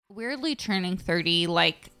weirdly turning 30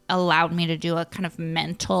 like allowed me to do a kind of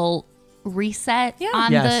mental reset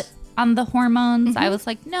on the hormones. I was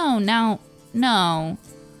like, no.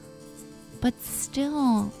 But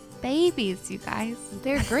still, babies, you guys.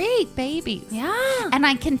 They're great babies. Yeah. And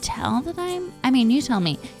I can tell that you tell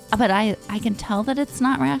me, but I can tell that it's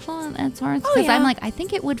not rational and it's hard. Because I'm like, I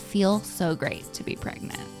think it would feel so great to be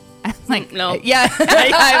pregnant. I'm like, no. Yeah.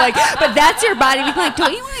 I'm like, but that's your body being like,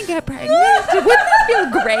 don't you want to get pregnant? Wouldn't that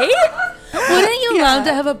feel great? Wouldn't you love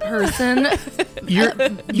to have a person your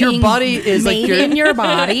body is like in your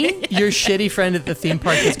body? Your shitty friend at the theme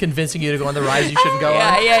park is convincing you to go on the rides you shouldn't go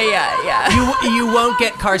on. Yeah. You won't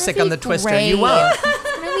get car sick on the Twister. You won't.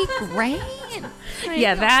 It's gonna be great.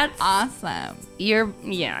 Yeah, that's awesome. Your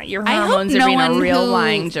I hope hormones are no being one a real who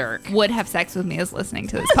lying jerk. would have sex with me is listening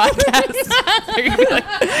to this podcast. They're gonna be like,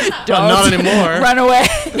 Well, not anymore. Run away.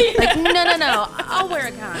 Like, no. I'll wear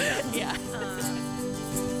a condom. Yeah.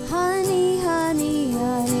 Honey, honey,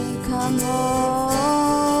 honey, come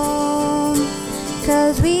home.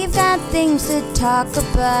 'Cause we've got things to talk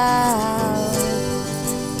about.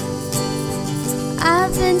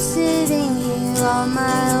 I've been sitting here on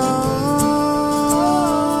my own,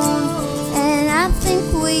 and I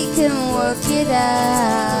think we can work it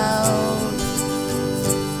out.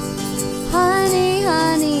 Honey,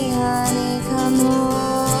 honey, honey, come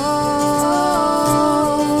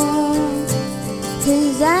home.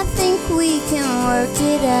 'Cause I think we can work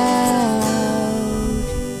it out.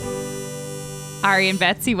 Ari and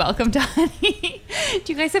Betsy, welcome to Honey.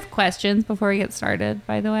 Do you guys have questions before we get started,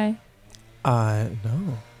 by the way? No.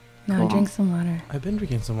 No, Cool. drink some water. I've been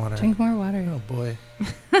drinking some water. Drink more water. Oh, boy.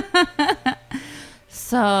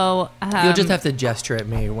 So, You'll just have to gesture at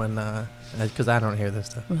me when, because I don't hear this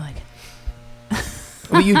stuff. I'm like,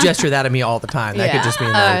 Well, you gesture that at me all the time. That could just mean,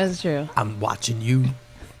 like, that's true. I'm watching you.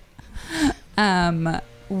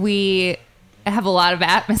 we have a lot of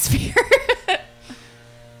atmosphere.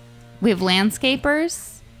 We have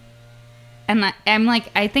landscapers. And I'm like,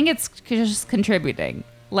 I think it's just contributing.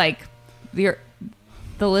 Like, the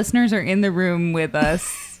listeners are in the room with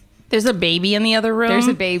us. There's a baby in the other room. There's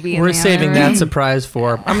a baby in We're the saving other that room. surprise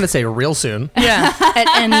for, I'm going to say real soon. Yeah. At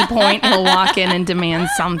any point, he'll walk in and demand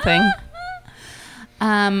something.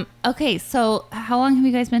 Okay, so how long have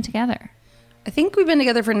you guys been together? I think we've been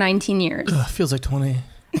together for 19 years. Ugh, feels like 20.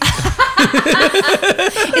 Is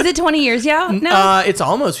it 20 years? Yeah. No. It's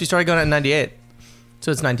almost. We started going out in 98. So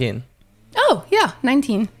it's 19. Oh, yeah.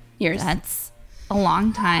 19 years. That's a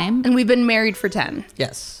long time. And we've been married for 10.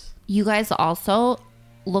 Yes. You guys also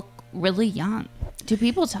look really young. Do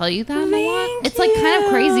people tell you that a lot? Thank It's like kind of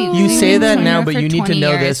crazy. You We've say been that together now, but for you need to 20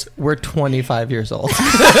 know years. this. We're 25 years old.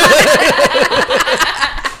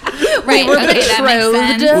 Right. We're Okay, that makes betrothed.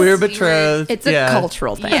 sense. We're betrothed. It's a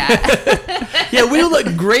cultural thing. Yeah. Yeah, we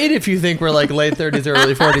look great if you think we're like late 30s or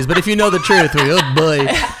early 40s. But if you know the truth, we, oh boy.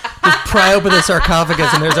 Just pry open the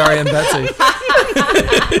sarcophagus and there's Ari and Betsy.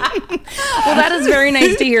 Well, that is very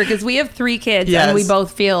nice to hear because we have 3 kids Yes. and we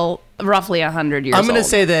both feel roughly 100 years old. I'm going to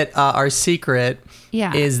say that our secret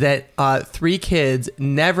is that 3 kids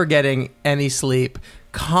never getting any sleep,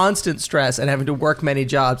 constant stress, and having to work many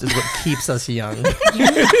jobs is what keeps us young.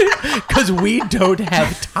 Because we don't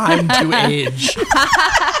have time to age.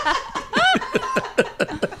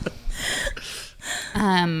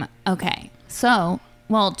 Okay. So,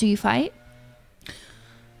 well, do you fight?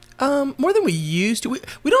 More than we used to.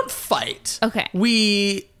 We don't fight. Okay.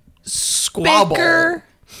 We squabble. Bicker.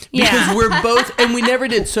 Because Yeah. we're both, and we never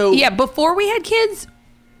did. So Yeah, before we had kids,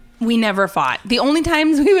 we never fought. The only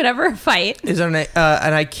times we would ever fight. is on an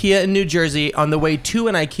IKEA in New Jersey, on the way to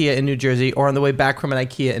an IKEA in New Jersey, or on the way back from an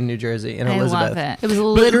IKEA in New Jersey in I Elizabeth. love it. It was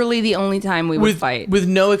literally the only time we would fight. With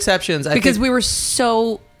no exceptions. Because we were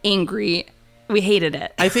so angry. We hated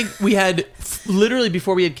it. I think we had, literally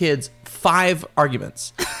before we had kids, 5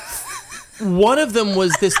 arguments. One of them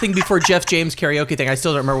was this thing before Jeff James karaoke thing. I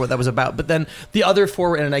still don't remember what that was about. But then the other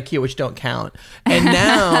 4 were in an IKEA, which don't count. And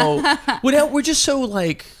now, we're just so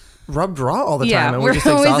like rubbed raw all the time. Yeah, And we're just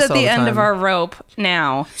always exhausted at all the end time. of our rope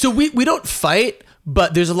now. So we don't fight,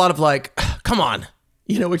 but there's a lot of like, come on.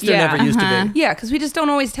 Which there never used to be. Yeah, because we just don't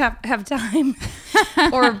always have time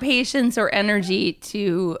or patience or energy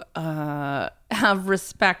to have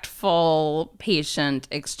respectful, patient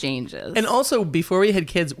exchanges. And also, before we had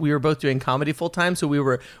kids, we were both doing comedy full time, so we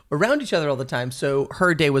were around each other all the time. So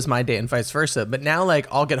her day was my day and vice versa. But now, like,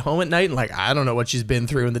 I'll get home at night and, like, I don't know what she's been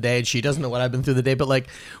through in the day, and she doesn't know what I've been through the day. But, like,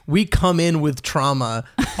 we come in with trauma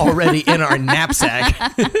already in our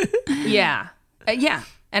knapsack. yeah.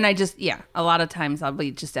 And I just, a lot of times I'll be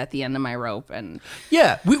just at the end of my rope. And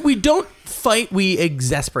Yeah, we don't fight, we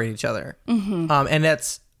exasperate each other. And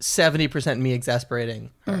that's 70% me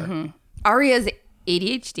exasperating her. Aria's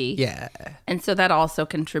ADHD. Yeah. And so that also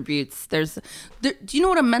contributes. Do you know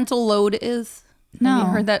what a mental load is? No. Have you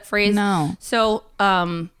heard that phrase? No. So,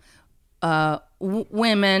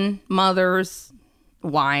 women, mothers,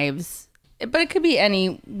 wives, but it could be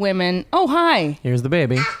any women. Oh, hi. Here's the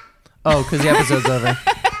baby. Oh, because the episode's over.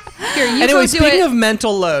 Here, you Anyway, go do speaking it. of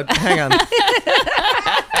mental load, hang on.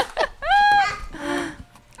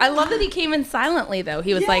 I love that he came in silently, though.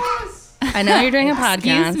 He was like, I know you're doing a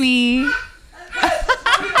podcast. Excuse me.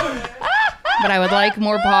 But I would like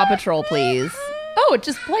more Paw Patrol, please. Oh, it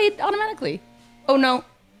just played automatically. Oh, no.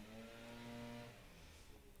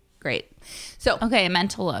 Great. So, Okay,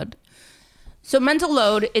 mental load. So mental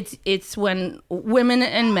load, it's when women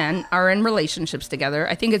and men are in relationships together.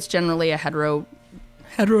 I think it's generally a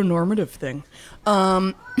heteronormative thing.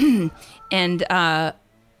 And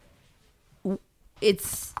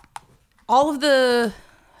it's all of the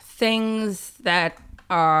things that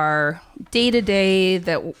are day to day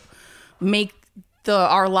that make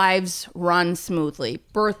our lives run smoothly.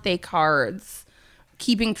 Birthday cards,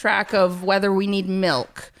 keeping track of whether we need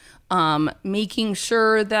milk, making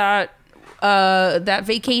sure that that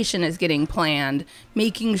vacation is getting planned,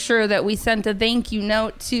 making sure that we sent a thank you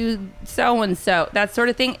note to so-and-so, that sort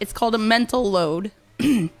of thing. It's called a mental load.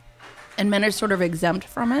 And men are sort of exempt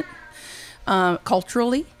from it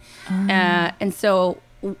culturally. And so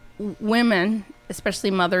women,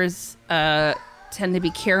 especially mothers, tend to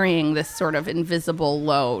be carrying this sort of invisible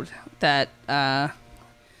load that,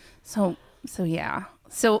 so yeah.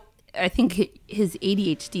 So I think his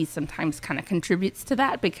ADHD sometimes kind of contributes to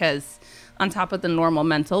that, because on top of the normal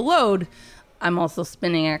mental load, I'm also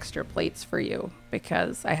spinning extra plates for you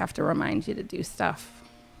because I have to remind you to do stuff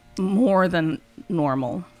more than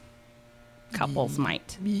normal couples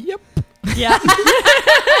might. Yep. Yeah.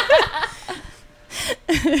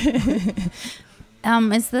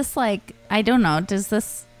 Is this like, I don't know, does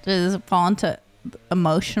it fall into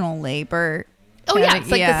emotional labor? Oh, yeah, it's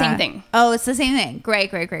like the same thing. Oh, it's the same thing. Great.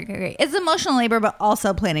 It's emotional labor, but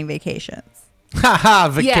also planning vacations. Haha,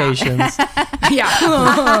 vacations.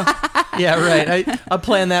 Yeah. Yeah, right. I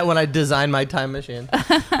plan that when I design my time machine. But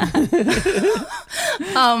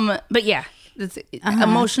yeah, it's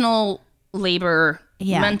emotional labor,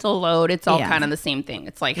 mental load. It's all kind of the same thing.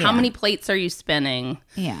 It's like, how many plates are you spinning?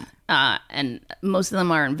 Yeah. And most of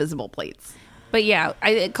them are invisible plates. But yeah,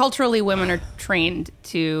 culturally, women are trained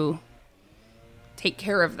to take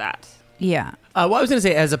care of that. Yeah. Well, I was going to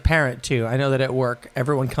say, as a parent, too, I know that at work,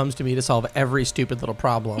 everyone comes to me to solve every stupid little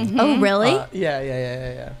problem. Oh, really?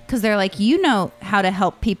 Yeah. Because they're like, you know how to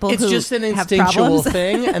help people It's who just an have instinctual problems.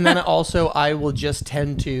 thing. And then also, I will just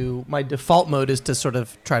tend to, my default mode is to sort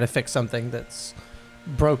of try to fix something that's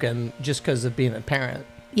broken just because of being a parent.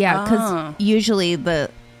 Yeah, because usually the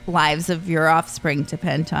lives of your offspring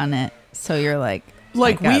depend on it. So you're like,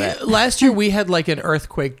 last year we had like an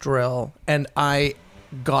earthquake drill, and I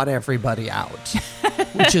got everybody out,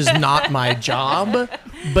 which is not my job,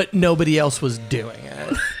 but nobody else was doing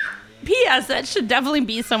it. P.S. That should definitely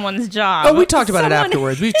be someone's job. Oh, we talked about it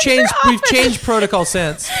afterwards. We've changed protocol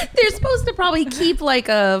since. They're supposed to probably keep like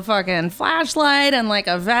a fucking flashlight and like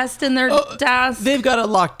a vest in their desk. They've got it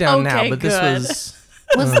locked down now, Okay, but good. this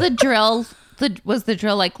was the drill? Was the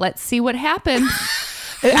drill like, let's see what happens?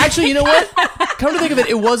 And actually, you know what? Come to think of it,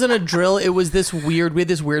 it wasn't a drill. It was this weird. We had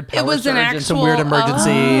this weird power was an surge and some weird actual-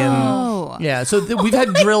 emergency, Oh. and yeah. So we've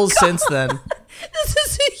had drills since then. This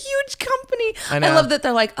is a huge company. I know. love that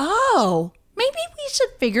they're like, oh, maybe we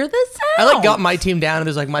should figure this out. I like got my team down, and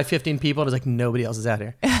there's like my 15 people, and there's like nobody else is out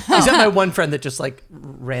here except my one friend that just like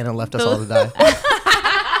ran and left us all to die.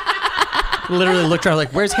 Literally looked around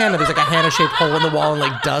like, where's Hannah? There's like a Hannah-shaped hole in the wall and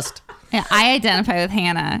like dust. Yeah, I identify with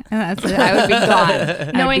Hannah, and that's it. I would be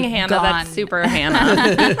gone. Knowing Hannah, that's super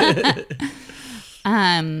Hannah.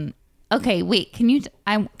 Okay, wait. Can you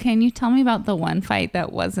tell me about the one fight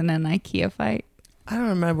that wasn't an IKEA fight? I don't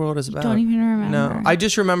remember what it was about. Don't even remember. No, I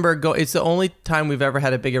just remember it's the only time we've ever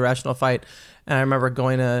had a big irrational fight, and I remember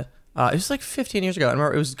going to. It was like 15 years ago. I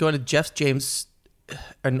remember it was going to Jeff James'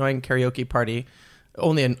 annoying karaoke party.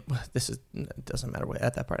 It doesn't matter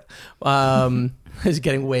at that part. Is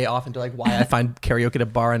getting way off into like why I find karaoke at a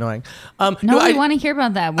bar annoying. I want to hear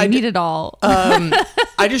about that. We need it all.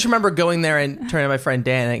 I just remember going there and turning to my friend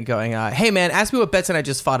Dan and going, "Hey man, ask me what Betsy and I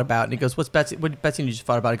just fought about." And he goes, "What Betsy and you just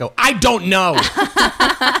fought about?" I go, "I don't know."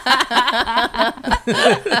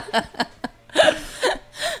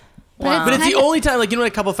 Wow. But it's the only time, like, you know, a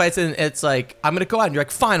couple fights and it's like, I'm going to go out. And you're like,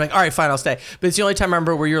 fine. I'm like, all right, fine, I'll stay. But it's the only time I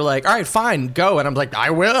remember where you're like, all right, fine, go. And I'm like, I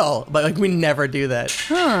will. But like, we never do that.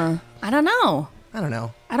 I don't know. I don't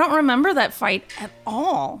know. I don't remember that fight at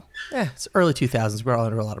all. It's early 2000s. We're all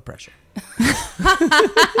under a lot of pressure.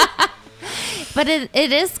 But it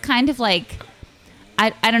is kind of like,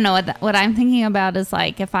 I don't know, what I'm thinking about is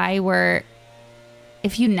like, if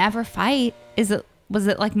you never fight, was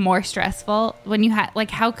it like more stressful when you had,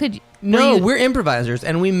 like, how could you? No, we're improvisers,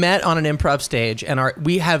 and we met on an improv stage, and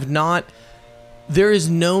we have not. There is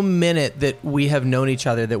no minute that we have known each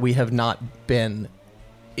other that we have not been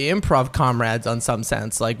improv comrades on some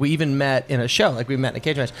sense. Like, we even met in a show, like we met in a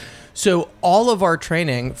cage match. So all of our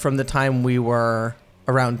training from the time we were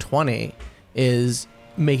around 20 is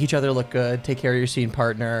make each other look good, take care of your scene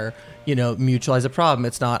partner, mutualize a problem.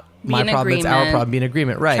 It's not my problem, it's our problem. Be in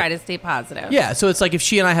agreement, right? Try to stay positive. Yeah, so it's like if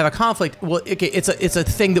she and I have a conflict, well, okay, it's a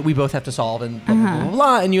thing that we both have to solve, and blah, blah, blah,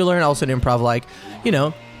 blah, and you learn also in improv, like,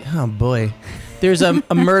 oh boy, there's a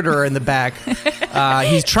murderer in the back.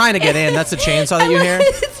 He's trying to get in. That's the chainsaw that you hear.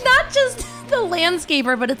 It's not just the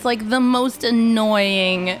landscaper, but it's like the most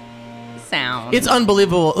annoying sound. It's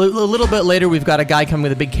unbelievable. A little bit later, we've got a guy coming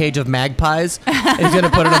with a big cage of magpies, and he's going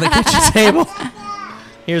to put it on the kitchen table.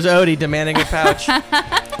 Here's Odie demanding a pouch.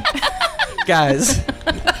 Guys,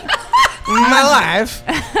 my life.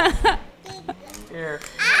 Here.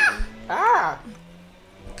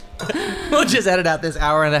 We'll just edit out this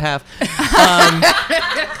hour and a half.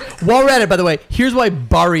 While we're at it, by the way, here's why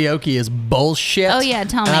karaoke is bullshit. Oh yeah,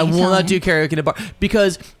 tell me. And I will not do karaoke in a bar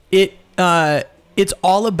because it's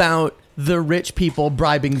all about the rich people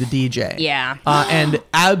bribing the DJ. Yeah. And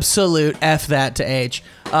absolute F that to H.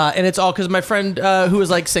 And it's all because my friend who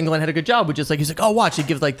was like single and had a good job would just like, he's like, oh, watch, he'd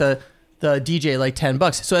give like the DJ like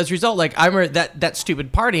 $10. So as a result, like I remember that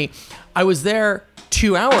stupid party, I was there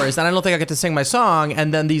 2 hours and I don't think I got to sing my song.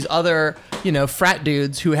 And then these other, frat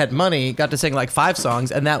dudes who had money got to sing like 5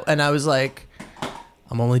 songs. And I was like,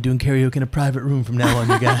 I'm only doing karaoke in a private room from now on,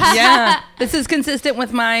 you guys. Yeah, this is consistent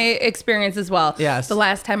with my experience as well. Yes. The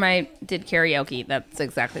last time I did karaoke, that's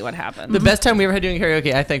exactly what happened. The best time we ever had doing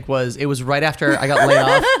karaoke, I think, it was right after I got laid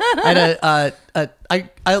off.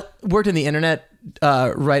 I worked in the internet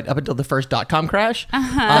right up until the first .com crash.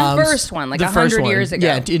 The first one, like 100 years ago.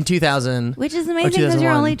 Yeah, in 2000. Which is amazing because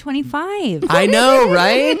you're only 25. I know,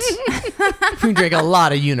 right? We drink a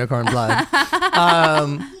lot of unicorn blood.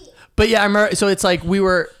 But yeah, I remember, so it's like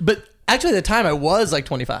but actually at the time I was like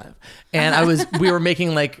 25 and we were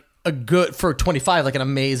making like a good, for 25, like an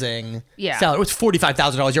amazing salary. It was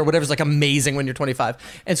 $45,000 a year, whatever's like amazing when you're 25.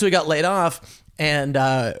 And so we got laid off and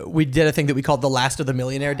we did a thing that we called the Last of the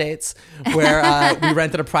Millionaire Dates where we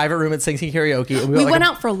rented a private room at Sing Sing Karaoke. And we went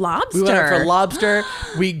out for lobster. We went out for lobster.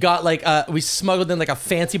 We got like, we smuggled in like a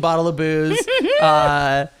fancy bottle of booze.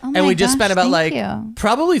 And we just spent about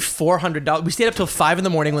probably $400. We stayed up till 5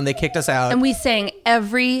 a.m. when they kicked us out. And we sang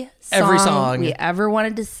every song we ever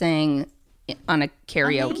wanted to sing on a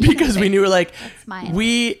karaoke. Because we knew like, that's mine.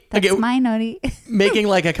 That's mine, Odie. Making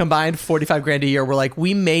like a combined $45,000 a year, we're like,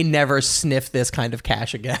 we may never sniff this kind of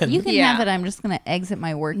cash again. You can have it. I'm just going to exit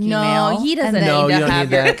my work email. No, he doesn't need to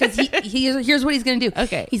have it because here's what he's going to do.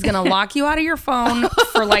 Okay. He's going to lock you out of your phone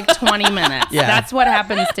for like 20 minutes. Yeah. That's what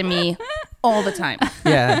happens to me all the time.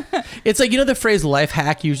 Yeah. It's like, the phrase life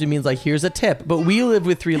hack usually means like, here's a tip. But we live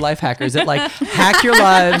with 3 life hackers that like hack your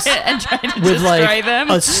lives and try to with like them.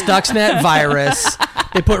 a Stuxnet virus.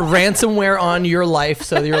 They put ransomware on your life.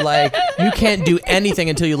 So you're like, you can't do anything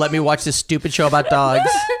until you let me watch this stupid show about dogs.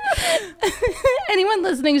 Anyone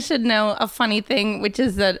listening should know a funny thing, which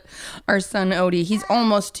is that our son Odie, he's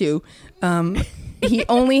almost 2. He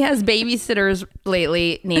only has babysitters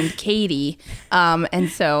lately named Katie. And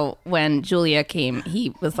so when Julia came,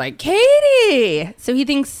 he was like, Katie! So he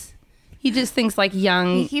just thinks like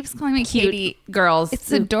young, He keeps calling me cute Katie. girls.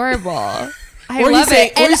 It's adorable. I Or love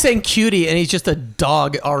it. he's saying cutie and he's just a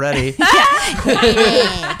dog already.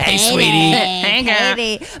 Hey, sweetie. Hey, girl.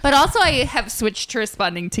 Katie. But also I have switched to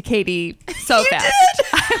responding to Katie so fast.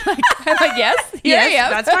 I'm like, yes, here I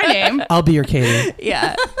am. That's my name. I'll be your Katie.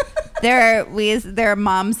 Yeah. There are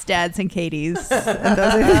moms, dads, and Katies. And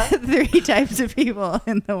those are the 3 types of people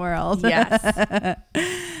in the world. Yes.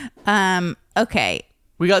 Okay.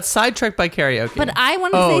 We got sidetracked by karaoke. But I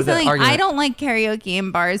want to say the something. argument. I don't like karaoke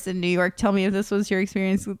in bars in New York. Tell me if this was your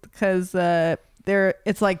experience, because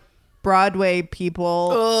it's like Broadway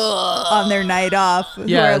people on their night off who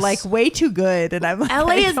Yes. are like way too good, and I'm like,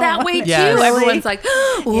 LA is that way too. Yes. Really? Everyone's like,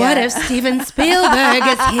 what if Steven Spielberg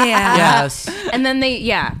is here? Yes. And then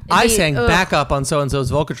I sang back up on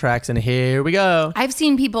so-and-so's vocal tracks, and here we go. I've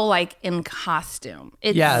seen people like in costume.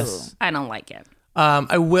 Yes. I don't like it.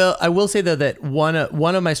 I will say though that one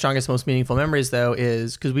of my strongest, most meaningful memories though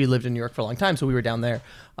is because we lived in New York for a long time, so we were down there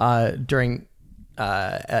during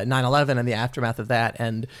 9/11 and the aftermath of that.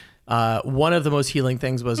 And one of the most healing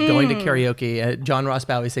things was going to karaoke. John Ross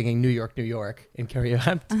Bowie singing "New York, New York" in karaoke.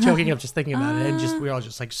 I'm joking. I'm just thinking about it, and we were all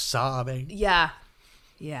just like sobbing. Yeah.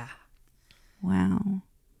 Wow.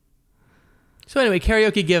 So anyway,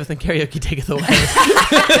 karaoke giveth and karaoke taketh away.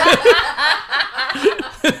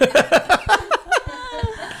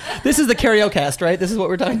 This is the karaoke-cast, right? This is what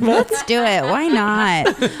we're talking about? Let's do it. Why not?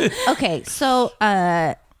 Okay, so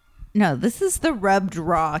no, this is the Rubbed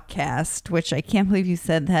Raw cast, which I can't believe you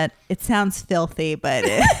said that. It sounds filthy, but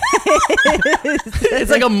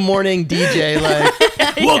it's like a morning DJ,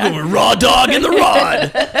 like, welcome to Raw Dog in the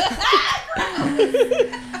Rod.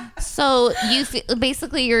 So you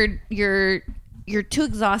basically you're too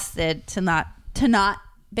exhausted to not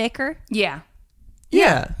bicker. Yeah.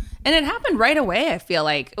 Yeah. And it happened right away, I feel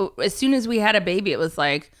like. As soon as we had a baby, it was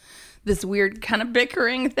like this weird kind of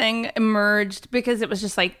bickering thing emerged because it was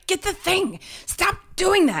just like, get the thing. Stop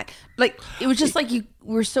doing that. Like, it was just like you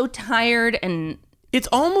were so tired and... It's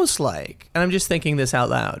almost like, and I'm just thinking this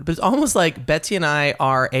out loud, but it's almost like Betsy and I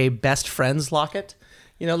are a best friends locket.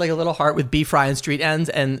 You know, like a little heart with beef fry and street ends,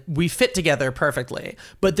 and we fit together perfectly.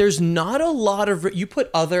 But there's not a lot of... You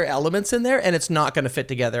put other elements in there, and it's not going to fit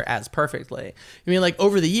together as perfectly. I mean, like,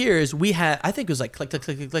 over the years, we had... I think it was like click, click,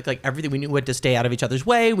 click, click, click, like everything. We knew when to stay out of each other's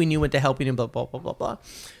way. We knew when to help. We knew blah, blah, blah, blah, blah.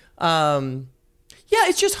 Yeah,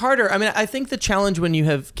 it's just harder. I mean, I think the challenge when you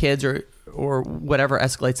have kids or whatever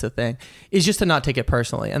escalates the thing is just to not take it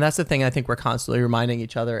personally. And that's the thing I think we're constantly reminding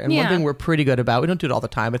each other. And one thing we're pretty good about... We don't do it all the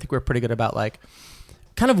time. I think we're pretty good about, like...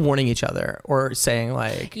 kind of warning each other or saying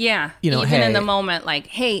like, you know, even hey, in the moment, like,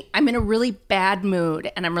 hey, I'm in a really bad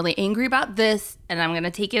mood and I'm really angry about this and I'm going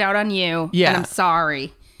to take it out on you. Yeah. And I'm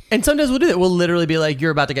sorry. And sometimes we'll do that. We'll literally be like,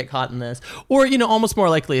 you're about to get caught in this. Or, you know, almost more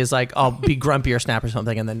likely is like, I'll be grumpy or snap or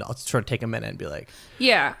something. And then I'll sort of take a minute and be like,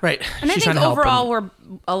 yeah. Right. And She's I trying think to help overall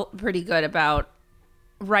we're pretty good about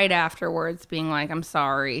right afterwards being like, I'm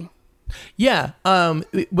sorry. Yeah.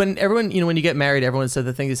 When everyone, you know, when you get married, everyone said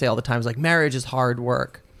the thing they say all the time is like, marriage is hard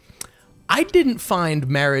work. I didn't find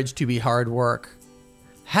marriage to be hard work.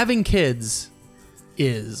 Having kids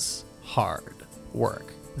is hard work.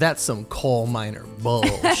 That's some coal miner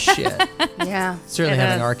bullshit. Yeah. Certainly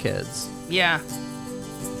having our kids. Yeah.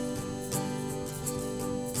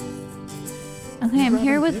 Okay, I'm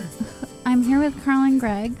here with Carl and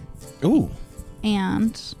Greg, Ooh.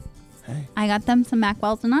 and Hey. I got them some Mack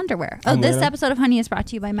Weldon underwear. Oh, I'm this wearing 'em. episode of Honey is brought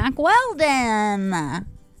to you by Mack Weldon.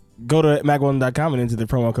 Go to MackWeldon.com and enter the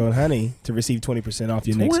promo code HONEY to receive 20% off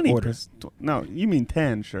your next 20%. order. No, you mean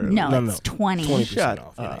 10, sure. No, No, it's 20 20% Shut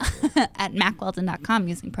off. up. at MackWeldon.com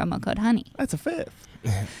using promo code Honey. That's a fifth.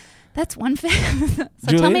 That's 1/5. So tell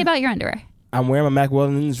Julia? me about your underwear. I'm wearing my Mack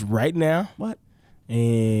Weldons right now, What?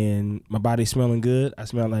 and my body's smelling good. I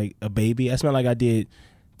smell like a baby. I smell like I did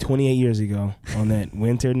 28 years ago on that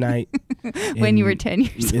winter night. When you in were 10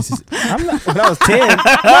 years old. I'm not, when I was 10.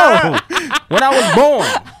 No, when I was born.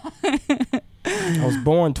 I was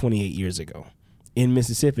born 28 years ago in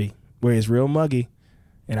Mississippi, where it's real muggy,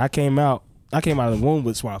 and I came out of the womb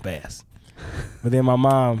with swamp ass. But then my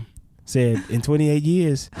mom said, in 28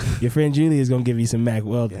 years, your friend Julie is going to give you some Mack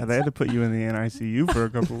Weldon. Yeah, they had to put you in the NICU for a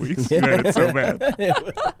couple of weeks. You had it so bad.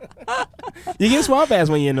 You get swamp ass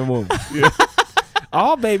when you're in the womb. Yeah.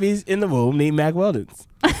 All babies in the womb need Mack Weldons.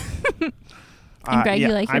 And Greg, you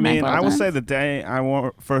like your I mean, Mack I will Weldons? say the day I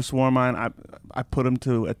first wore mine, I put them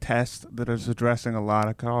to a test that is addressing a lot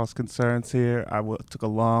of Carl's concerns here. Took a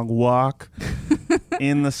long walk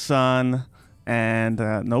in the sun and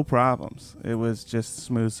no problems. It was just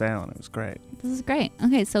smooth sailing. It was great. This is great.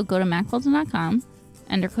 Okay, so go to MackWeldon.com,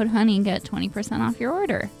 enter code Honey, and get 20% off your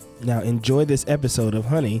order. Now enjoy this episode of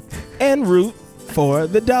Honey and root for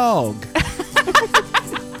the dog.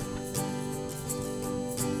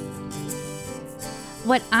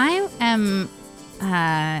 What I am,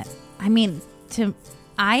 I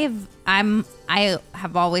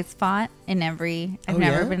have always fought in every. I've Oh,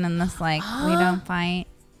 never yeah? been in this like we don't fight.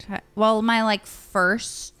 Well, my like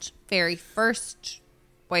very first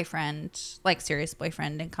boyfriend, like serious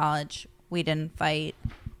boyfriend in college, we didn't fight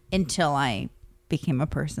until I became a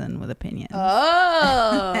person with opinions.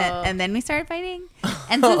 Oh. And then we started fighting.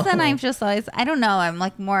 And since then, I've just always, I don't know, I'm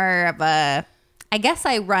like more of a, I guess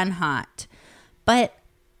I run hot. But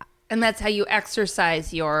And that's how you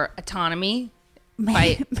exercise your autonomy.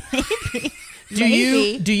 maybe.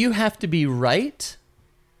 Do you have to be right?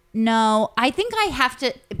 No, I think I have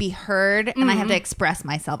to be heard and I have to express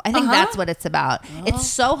myself. I think that's what it's about. It's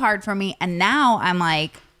so hard for me. And now I'm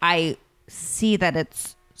like, I see that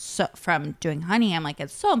it's so from doing Honey. I'm like,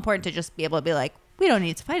 it's so important to just be able to be like, we don't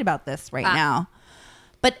need to fight about this right now.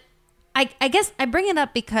 But I guess I bring it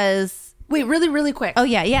up because Wait, really, really quick. no.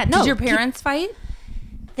 Did your parents fight?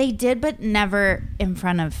 They did, but never in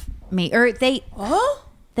front of me. Or they've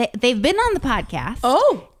been on the podcast.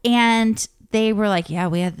 Oh. And they were like, yeah,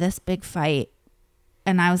 we had this big fight.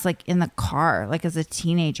 And I was like in the car, like as a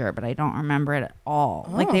teenager, but I don't remember it at all.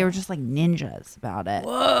 Like they were just like ninjas about it.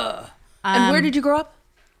 Whoa. And where did you grow up?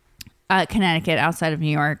 Connecticut, outside of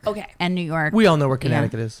New York. Okay. And New York. We all know where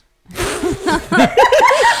Connecticut is.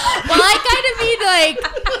 Well, I kind of mean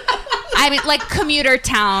like commuter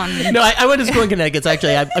town. No, I went to school in Connecticut. So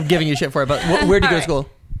actually, I'm giving you shit for it. But where did you go to school?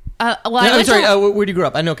 Well, I'm sorry. Where did you grow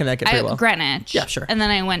up? I know Connecticut pretty well. Greenwich. Yeah, sure. And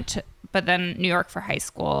then I went to, but then New York for high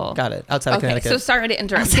school. Got it. Outside of Okay, Connecticut. so sorry to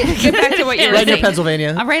interrupt. Get back to what you were right near saying.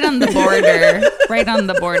 Pennsylvania. Right on the border. Right on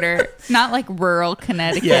the border. Not like rural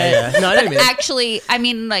Connecticut. Yeah. No, I know what you mean. Actually, I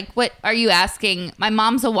mean, like, what are you asking? My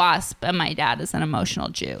mom's a WASP and my dad is an emotional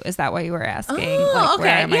Jew. Is that what you were asking? Oh, Like, okay.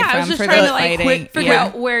 where am Yeah, I was from just for trying the to like fighting? figure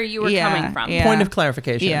out where you were coming from. Yeah. Point of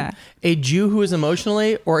clarification. Yeah. A Jew who is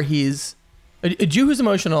emotionally, or he's a Jew who's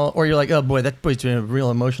emotional, or you're like, oh boy, that boy's doing a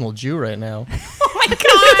real emotional Jew right now. Oh my God.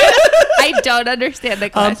 I don't understand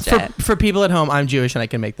the question. For people at home, I'm Jewish and I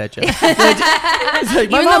can make that joke. It's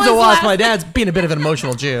like, my Even mom's though a his wasp. last- My dad's being a bit of an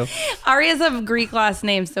emotional Jew. Ari is a Greek last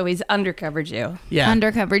name, so he's undercover Jew. Yeah.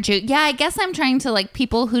 Undercover Jew. Yeah, I guess I'm trying to like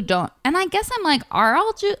people who don't, and I guess I'm like, are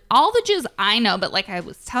all the Jews I know, but like I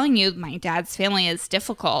was telling you, my dad's family is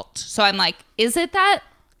difficult. So I'm like, is it that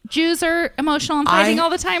Jews are emotional and fighting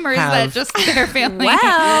all the time, or is that have- just their family?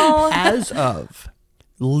 Wow. As of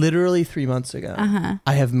literally 3 months ago,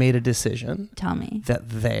 I have made a decision Tell me. that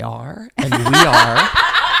they are and we are.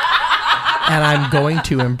 And I'm going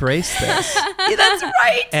to embrace this. Yeah, that's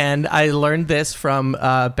right. And I learned this from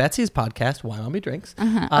Betsy's podcast, Why Mommy Drinks.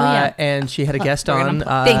 yeah. And she had a guest on.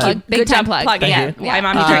 Thank you. Big Good time job plug. plugging Thank it. you. Why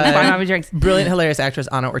mommy drinks? Why mommy drinks? Brilliant, hilarious actress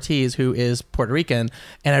Ana Ortiz, who is Puerto Rican,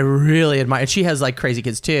 and I really admire. She has like crazy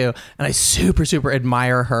kids too, and I super, super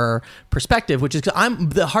admire her perspective. Which is, 'cause I'm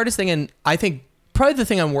the hardest thing, and I think probably the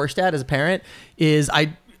thing I'm worst at as a parent is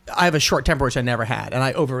I have a short temper, which I never had, and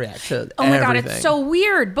I overreact to Oh my God, everything. it's so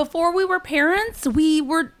weird. Before we were parents, we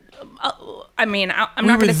were. I mean, I'm We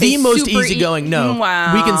not were going to say the most super easygoing. No,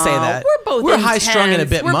 Wow. we can say that. We're both. We're high-strung and a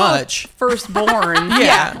bit We're much. Both firstborn.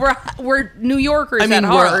 Yeah. we're New Yorkers I mean, at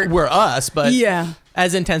heart. we're us, but Yeah.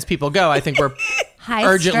 as intense people go, I think we're High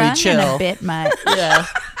urgently strung and chill. a bit much. yeah.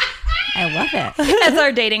 I love it. That's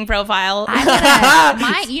our dating profile. I'm gonna,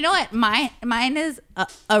 mine, you know what? Mine is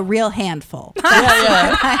a real handful.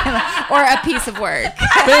 Or a piece of work.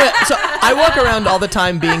 But anyway, so I walk around all the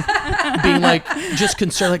time being like just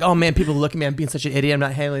concerned, like, oh man, people look at me, I'm being such an idiot, I'm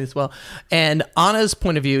not handling this well. And Anna's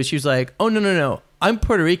point of view, she was like, oh no, I'm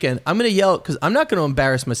Puerto Rican. I'm gonna yell because I'm not gonna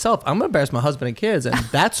embarrass myself. I'm gonna embarrass my husband and kids, and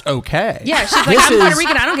that's okay. Yeah, she's like, This I'm Puerto is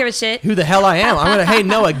Rican. I don't give a shit. Who the hell I am? I'm gonna, hey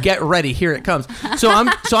Noah, get ready. Here it comes. So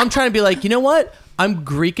I'm trying to be like, you know what? I'm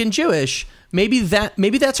Greek and Jewish. Maybe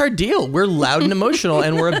that's our deal. We're loud and emotional,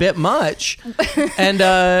 and we're a bit much. And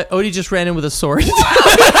Odie just ran in with a sword. He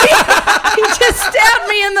just stabbed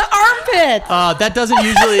me in the armpit. That doesn't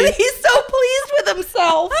usually. He's so pleased with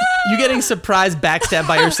himself. You getting surprised backstabbed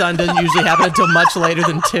by your son doesn't usually happen until much later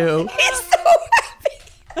than 2. He's so happy.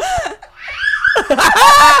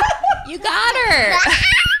 You got her.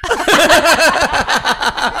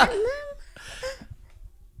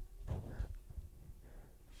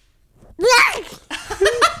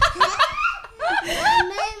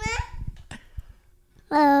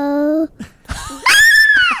 Oh.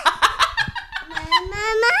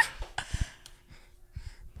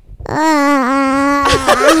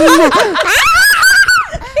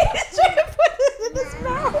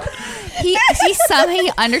 He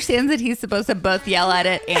somehow understands that he's supposed to both yell at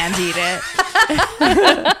it and eat it.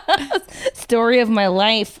 Story of my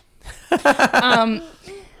life. Hey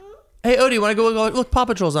Odie, want to go look? Paw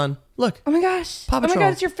Patrol's on. Look, Oh my gosh. Paw Oh my Patrol.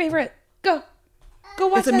 God, it's your favorite. Go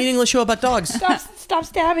watch it's a that. meaningless show about dogs. Stop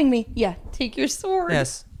stabbing me. Yeah, take your sword.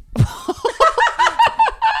 Yes.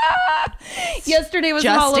 Yesterday was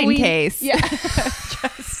Just Halloween. in case. Yeah.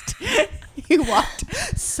 He walked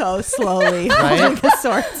so slowly. Right? The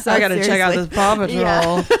sword. So I gotta check out this Paw Patrol.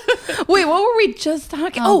 Yeah. Wait, what were we just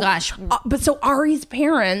talking? Oh, gosh. But so Ari's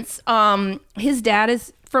parents, his dad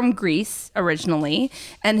is from Greece originally,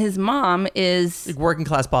 and his mom is, Like working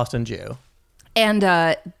class Boston Jew. and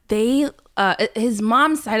they, his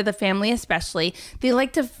mom's side of the family especially, they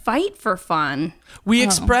like to fight for fun. We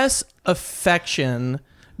express affection.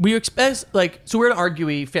 We express so we're an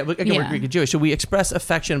arguey family. Again, we're Yeah. Greek and Jewish, so we express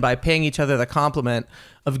affection by paying each other the compliment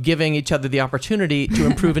of giving each other the opportunity to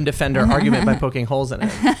improve and defend our argument by poking holes in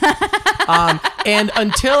it. And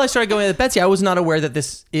until I started going with Betsy, I was not aware that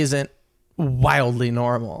this isn't wildly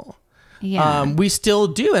normal. Yeah. We still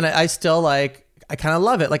do, and I still like. I kind of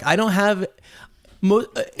love it. Like I don't have.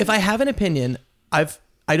 If I have an opinion, I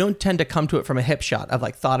don't tend to come to it from a hip shot. I've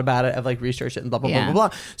like thought about it. I've like researched it and blah blah Yeah. blah blah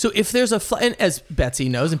blah. So if there's and as Betsy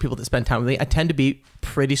knows, and people that spend time with me, I tend to be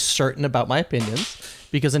pretty certain about my opinions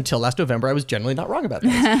because until last November, I was generally not wrong about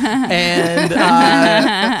things. And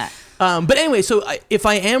but anyway, so if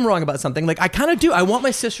I am wrong about something, like I kind of do, I want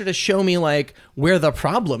my sister to show me like where the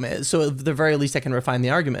problem is, so at the very least I can refine the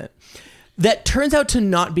argument. That turns out to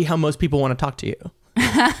not be how most people want to talk to you.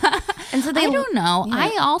 And so they I don't know. Yeah.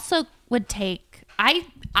 I also would take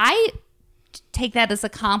I take that as a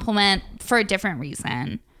compliment for a different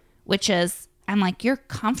reason, which is I'm like, you're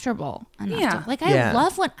comfortable enough. Yeah. Like Yeah.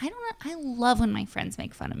 I love when my friends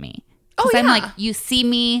make fun of me. Oh, I'm yeah. like, you see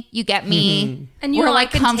me, you get me, And you we're know, I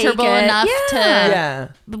like can comfortable take it. enough Yeah.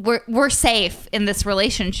 to we're safe in this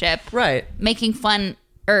relationship. Right. Making fun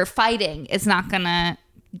or fighting is not gonna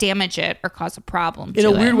damage it or cause a problem. In to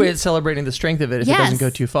a weird it. way, it's celebrating the strength of it if it Yes. doesn't go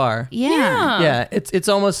too far. Yeah. Yeah, it's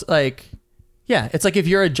almost like, yeah, it's like if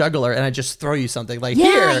you're a juggler and I just throw you something like Yeah,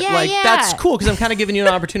 here, yeah, like yeah. that's cool because I'm kind of giving you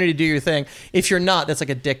an opportunity to do your thing. If you're not, that's like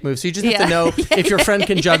a dick move. So you just have to Yeah. know if your friend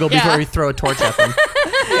can juggle before you throw a torch at them.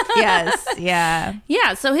 Yes. Yeah.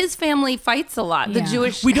 Yeah, so his family fights a lot. The Yeah.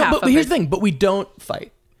 Jewish We don't. half But of here's it. the thing. But we don't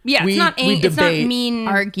fight. Yeah, we it's not we it's not debate. mean.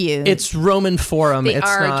 Argue. It's Roman forum. They it's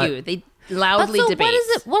argue. not. They But loudly so debate.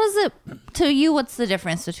 what is it to you? What's the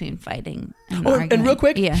difference between fighting and Oh, arguing? and real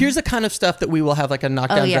quick, Yeah. here's the kind of stuff that we will have like a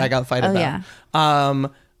knockdown, yeah. drag out fight Oh,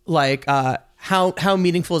 about. Like how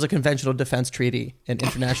meaningful is a conventional defense treaty in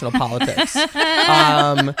international politics?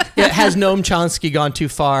 Has Noam Chomsky gone too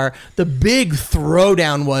far? The big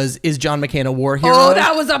throwdown is John McCain a war hero? Oh,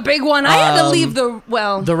 that was a big one. I had to leave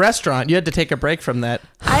the restaurant. You had to take a break from that.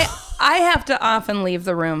 I have to often leave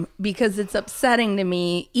the room because it's upsetting to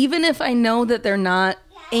me, even if I know that they're not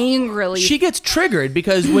angrily. She gets triggered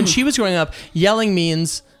because when she was growing up, yelling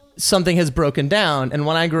means something has broken down, and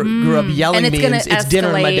when I grew up, yelling and it's gonna means it's dinner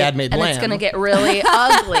and my escalate, dad made and lamb. it's gonna get really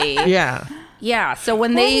ugly. Yeah. Yeah. So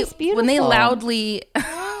when is when they beautiful. loudly,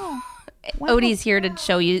 Odie's here to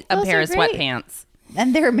show you a Those pair are of great. sweatpants.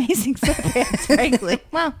 And they're amazing sweatpants, frankly.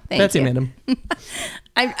 Well, thank Betsy you. made him.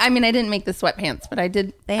 I mean, I didn't make the sweatpants, but I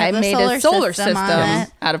did. They have I the made solar a solar system system on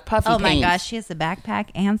it. out of puffy Oh my paint. gosh, she has a backpack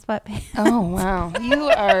and sweatpants. Oh wow, you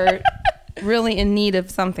are really in need of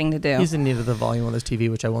something to do. He's in need of the volume on this TV,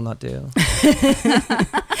 which I will not do.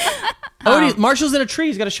 Marshall's in a tree.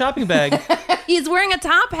 He's got a shopping bag. Oh He's wearing a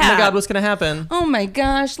top hat. my God, what's going to happen? Oh my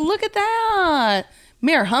gosh, look at that.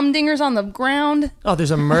 Mayor Humdinger's on the ground. Oh, there's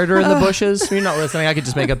a murder in the bushes. You're not listening. I could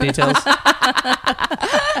just make up details. But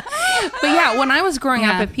yeah, when I was growing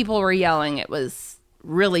Yeah. up, if people were yelling, it was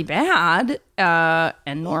really bad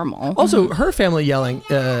and normal. Also, her family yelling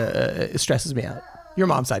stresses me out. Your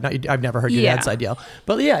mom's side. Not, I've never heard your Yeah. dad's side yell.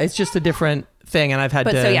 But yeah, it's just a different thing, and I've had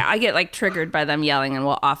But to... so yeah, I get like triggered by them yelling and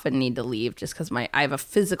will often need to leave just because I have a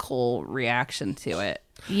physical reaction to it.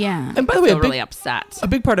 Yeah. And by the I way, feel a really big, upset. a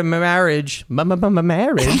big part of my marriage,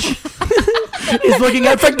 marriage, is looking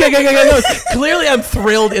out for goes. Clearly, I'm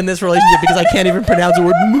thrilled in this relationship because I can't even pronounce the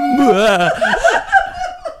word.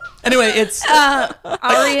 Anyway, it's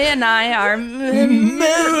Aria and I are.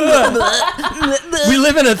 we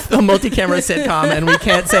live in a multi-camera sitcom, and we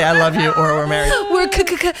can't say "I love you" or "we're married." We're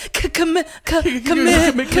commit.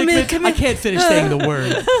 I can't finish saying the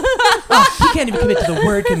word. Oh, he can't even commit to the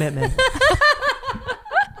word commitment.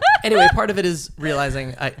 Anyway, part of it is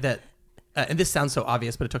realizing that, and this sounds so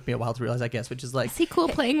obvious, but it took me a while to realize, I guess, which is like, Is he cool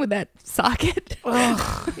playing with that socket?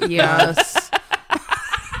 Yes.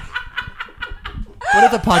 what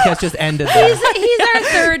if the podcast just ended there? He's our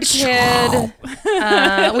third kid.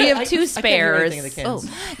 We have two spares. Oh,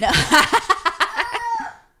 no.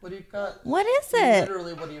 What do you got? What is it?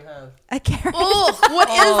 Literally, what do you have? A carrot. Oh, what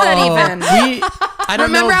is that even? I don't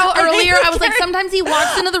Remember know. how earlier I was like, sometimes he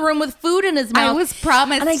walks into the room with food in his mouth. I was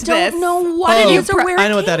promised and I this. don't know what it is or where I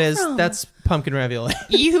know it what that came is. from. That's pumpkin ravioli.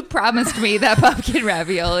 You promised me that pumpkin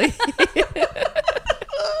ravioli.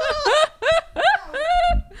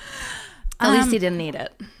 At least he didn't eat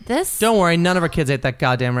it. This Don't worry, none of our kids ate that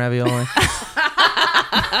goddamn ravioli.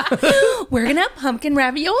 We're gonna have pumpkin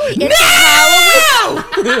ravioli. It's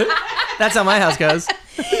Halloween. That's how my house goes.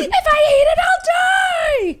 If I eat it,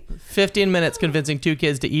 I'll die. 15 minutes convincing two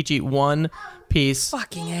kids to each eat one piece.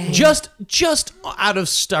 Fucking A. Just out of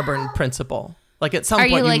stubborn principle. Like at some are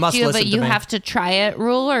point you you like? must Do you have listen a to you me. have to try it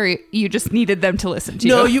rule, or you just needed them to listen to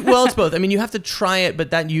No, you? well, it's both. I mean, you have to try it, but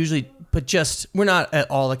that usually but just we're not at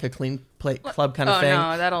all like a clean plate club kind of thing.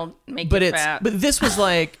 no, that'll make But you it's fat. but this was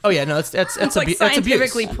like, oh yeah, no, it's like that's abuse.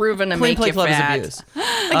 scientifically proven to Clean make plate you club fat. is abuse.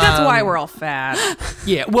 Like that's why we're all fat.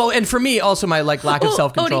 Yeah, well, and for me also my like lack of Oh,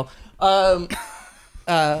 self control. Oh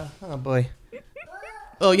boy.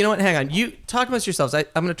 Oh, you know what? Hang on. You talk amongst yourselves. I'm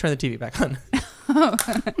going to turn the TV back on.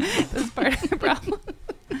 That's part of the problem.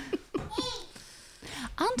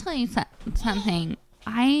 I'll tell you something.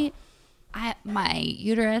 My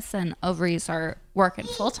uterus and ovaries are working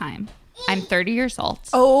full time. I'm 30 years old.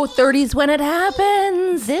 Oh, 30's when it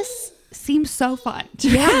happens. This seems so fun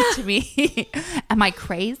to me. Am I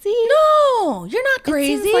crazy? No, you're not It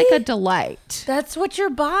crazy. seems like a delight. That's what your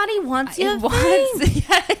body wants you It to wants, think.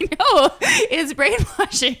 yeah, I know. It's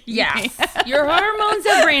brainwashing. Yes, your hormones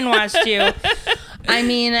have brainwashed you. I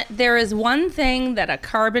mean, there is one thing that a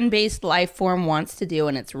carbon-based life form wants to do,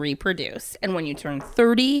 and it's reproduce. And when you turn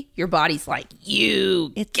 30, your body's like,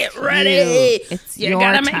 get ready. It's you your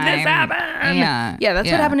gotta make time. this happen. Yeah, that's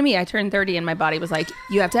yeah. what happened to me. I turned 30, and my body was like,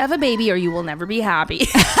 you have to have a baby, or you will never be happy.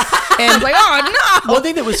 And I was like, oh no. One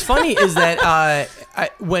thing that was funny is that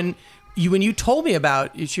when you told me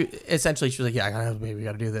about she was like, yeah, I gotta have a baby, we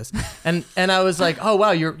gotta do this, and I was like, oh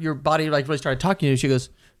wow, your body like really started talking to you. She goes,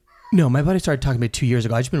 no, my body started talking to me 2 years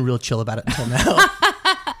ago. I've just been real chill about it until now.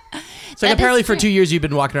 So like, apparently for 2 years you've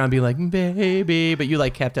been walking around being like, baby, but you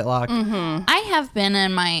like kept it locked. I have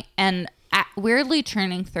been weirdly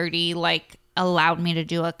turning 30 like allowed me to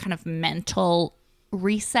do a kind of mental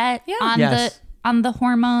reset on Yes. the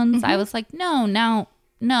hormones. I was like,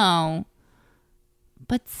 no.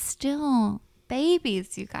 But still,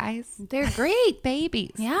 babies, you guys. They're great.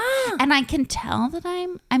 Babies. Yeah. And I can tell that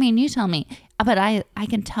you tell me, but I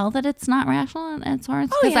can tell that it's not rational and it's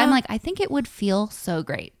hormones because I'm like, I think it would feel so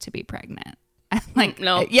great to be pregnant. I'm like,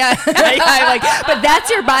 no. Yeah. I'm like, but that's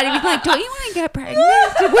your body being like, don't you want to get pregnant?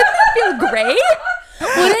 Wouldn't that feel great?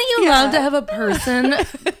 Wouldn't you love to have a person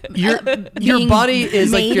Your being body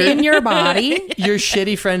is like made in your body? your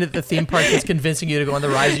shitty friend at the theme park that's convincing you to go on the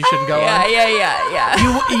rides you shouldn't go on.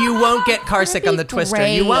 Yeah. You won't get car sick on the twister.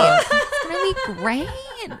 Great. You won't. It's gonna be great.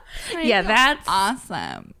 Yeah, that's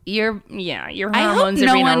awesome. your I hormones hope are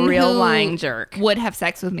no being a one real who lying jerk. would have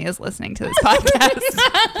sex with me is listening to this podcast.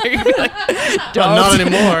 They're gonna be like, Well, not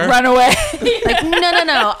anymore. run away. Like,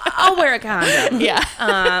 no, I'll wear a condom.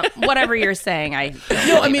 Yeah. Whatever you're saying, I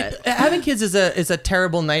No, I mean having kids is a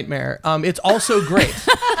terrible nightmare. It's also great.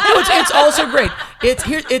 It's also great.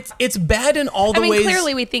 It's bad in all the ways.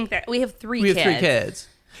 clearly we think that we have three we kids. have 3 kids.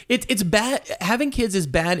 It's bad. Having kids is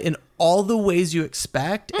bad in all the ways you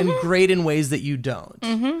expect and great in ways that you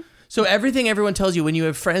don't. So everything everyone tells you when you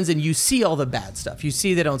have friends and you see all the bad stuff, you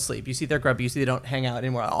see they don't sleep, you see they're grumpy, you see they don't hang out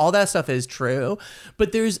anymore. All that stuff is true,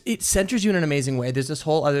 but it centers you in an amazing way. There's this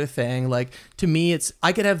whole other thing. Like to me,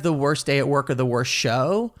 I could have the worst day at work or the worst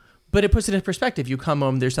show, but it puts it in perspective. You come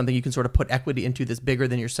home, there's something you can sort of put equity into that's bigger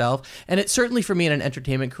than yourself. And it's certainly for me in an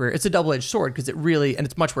entertainment career, it's a double-edged sword because and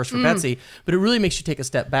it's much worse for Betsy, but it really makes you take a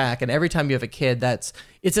step back. And every time you have a kid, it's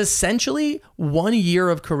essentially 1 year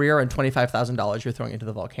of career and $25,000 you're throwing into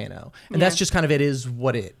the volcano. And that's just kind of, it is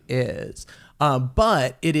what it is.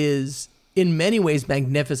 But it is in many ways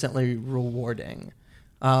magnificently rewarding.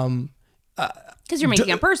 Because you're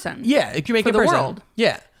making a person. Yeah, if you make For a the person. world.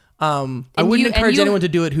 Yeah. I wouldn't encourage anyone to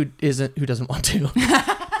do it who doesn't want to.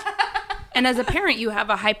 And as a parent, you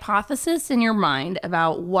have a hypothesis in your mind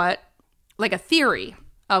about like a theory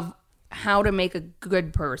of how to make a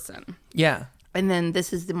good person. Yeah. And then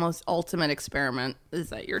this is the most ultimate experiment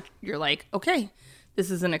is that you're like, okay,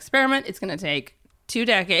 this is an experiment. It's going to take 2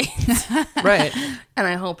 decades. Right. And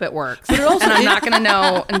I hope it works. And I'm not going to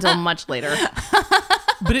know until much later.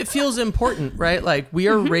 But it feels important, right? Like we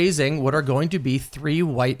are raising what are going to be 3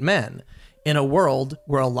 white men in a world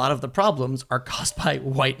where a lot of the problems are caused by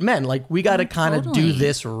white men. Like we got to kind of do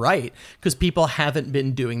this right because people haven't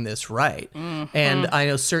been doing this right. And I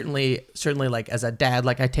know certainly like as a dad,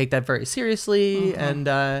 like I take that very seriously. And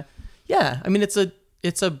yeah, I mean, it's a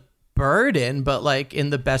burden, but like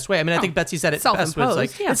in the best way. I mean, I think Betsy said it best. It's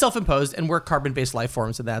like it's self-imposed and we're carbon-based life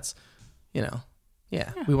forms. And that's, we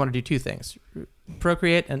want to do 2 things.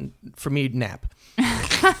 Procreate and for me nap.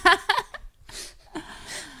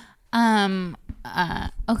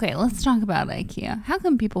 Okay, let's talk about IKEA. How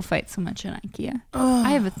come people fight so much in IKEA? I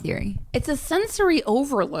have a theory. It's a sensory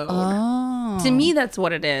overload. Oh. To me, that's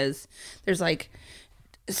what it is. There's like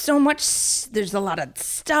so much, there's a lot of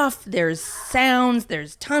stuff. There's sounds.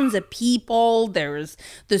 There's tons of people. There's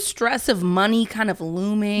the stress of money kind of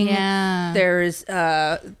looming. Yeah. There's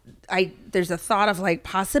a thought of like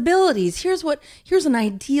possibilities. Here's an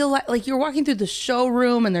ideal, like you're walking through the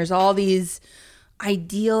showroom and there's all these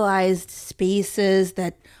idealized spaces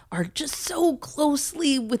that are just so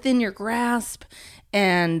closely within your grasp,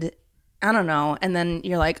 and I don't know, and then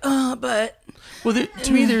you're like, oh, but Well,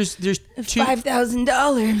 to me, there's two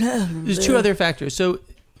 $5,000. there's two other factors. So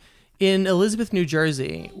in Elizabeth, New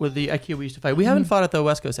Jersey, with the IKEA we used to fight, we haven't fought at the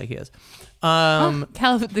West Coast IKEAs.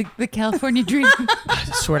 The California dream.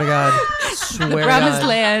 Swear to God. Swear to Promised God.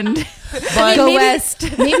 land. But Go west.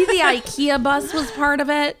 Maybe the IKEA bus was part of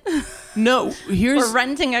it. no, here's Or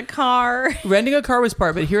renting a car. renting a car was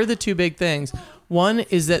part, but here are the two big things. One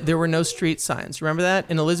is that there were no street signs. Remember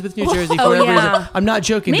that? In Elizabeth, New Jersey, for whatever yeah. reason. I'm not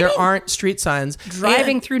joking. Maybe there aren't street signs.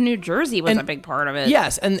 Driving And- through New Jersey was and- a big part of it.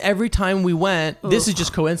 Yes, and every time we went, this is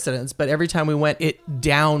just coincidence, but every time we went, it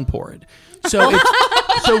downpoured. So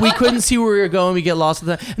so we couldn't see where we were going. We get lost.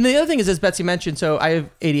 And the other thing is, as Betsy mentioned, so I have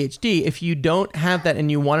ADHD. If you don't have that and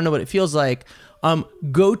you want to know what it feels like,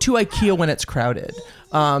 go to IKEA when it's crowded.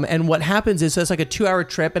 And what happens is, so it's like a 2-hour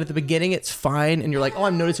trip, and at the beginning it's fine, and you're like, oh,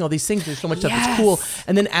 I'm noticing all these things. There's so much stuff that's cool.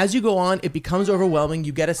 And then as you go on, it becomes overwhelming.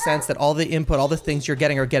 You get a sense that all the input, all the things you're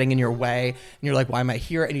getting are getting in your way, and you're like, why am I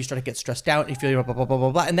here? And you start to get stressed out, and you feel blah, blah, blah,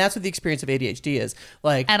 blah, blah. And that's what the experience of ADHD is.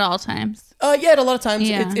 Like, At all times. yeah, a lot of times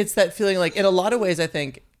Yeah. it's that feeling. Like, in a lot of ways, I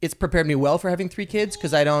think it's prepared me well for having 3 kids,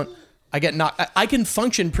 because I can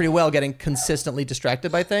function pretty well getting consistently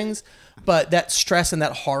distracted by things, but that stress and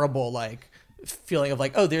that horrible like feeling of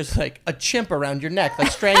like, oh, there's like a chimp around your neck,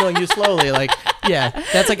 like strangling you slowly, like, yeah,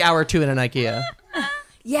 that's like hour 2 in an IKEA.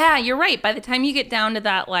 Yeah, you're right. By the time you get down to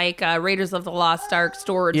that, like, Raiders of the Lost Ark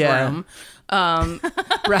storage Yeah. room,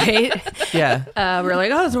 right? Yeah, We're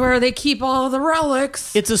like, oh, it's where they keep all the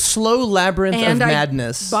relics. it's a slow labyrinth of I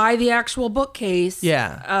madness. buy the actual bookcase.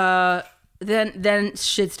 Yeah, Then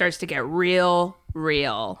shit starts to get real.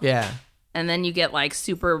 yeah. And then you get, like,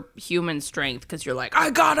 superhuman strength because you're like,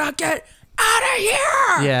 I gotta get out of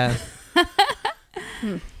here. Yeah.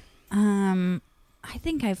 I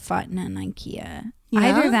think I've fought in an IKEA.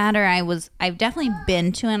 Either that or I've definitely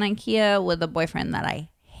been to an IKEA with a boyfriend that I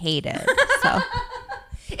hated. So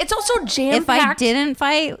It's also jam-packed. if I didn't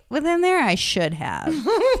fight within there, I should have.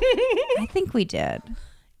 I think we did.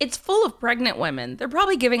 It's full of pregnant women. They're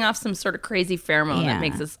probably giving off some sort of crazy pheromone Yeah. that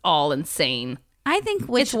makes us all insane. I think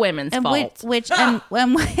It's women's and fault. Which and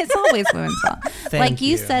it's always women's fault. Like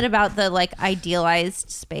you you. said about the like idealized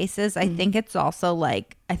spaces, I think it's also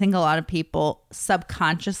like I think a lot of people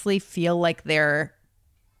subconsciously feel like they're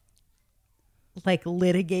like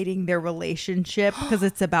litigating their relationship because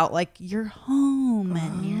it's about like your home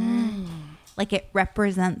and your like it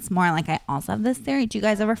represents more. Like I also have this theory. Do you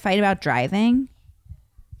guys ever fight about driving?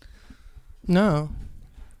 No.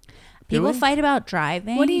 People fight about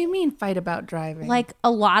driving. What do you mean fight about driving? Like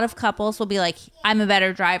a lot of couples will be like, I'm a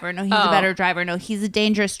better driver. No, he's a better driver. No, he's a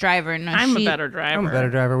dangerous driver. No, I'm a better driver. I'm a better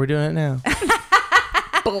driver. We're doing it now.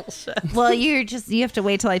 Bullshit. Well, you have to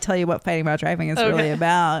wait till I tell you what fighting about driving is really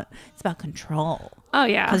about. It's about control. Oh,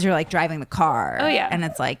 yeah. Because you're like driving the car. Oh, yeah. And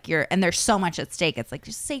it's like and there's so much at stake. It's like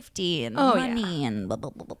just safety and Oh, yeah. money and blah,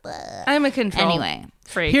 blah, blah, blah, blah. I'm a control Anyway.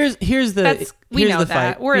 freak. Here's the We here's know the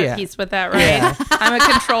that. fight. We're Yeah. at peace with that, right? I'm a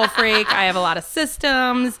control freak. I have a lot of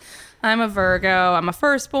systems. I'm a Virgo. I'm a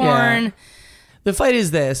firstborn. Yeah. The fight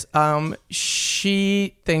is this.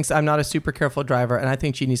 She thinks I'm not a super careful driver, and I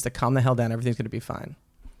think she needs to calm the hell down. Everything's going to be fine.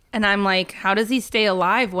 And I'm like, how does he stay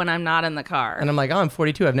alive when I'm not in the car? And I'm like, oh, I'm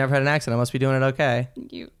 42. I've never had an accident. I must be doing it okay.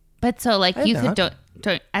 But so like you not. could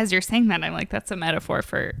don't as you're saying that, I'm like, that's a metaphor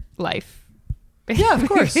for life. Yeah, of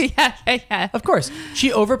course. yeah. Of course. She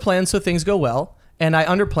overplans so things go well, and I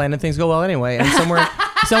underplan and things go well anyway. And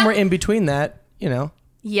somewhere in between that,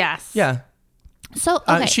 Yes. yeah. So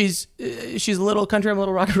okay. She's a little country, I'm a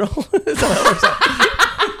little rock and roll. That's how that works out.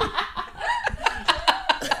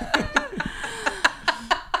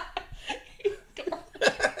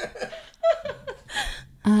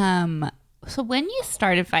 So when you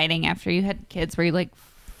started fighting after you had kids, were you like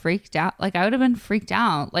freaked out? Like I would have been freaked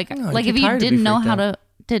out. Like No, like too if you tired to be didn't know freaked how out. to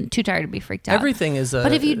didn't too tired to be freaked out. Everything is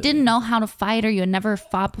But if you didn't know how to fight or you had never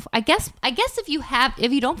fought before, I guess if you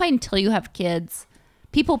don't fight until you have kids,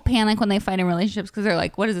 people panic when they fight in relationships because they're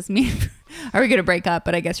like, what does this mean? Are we going to break up?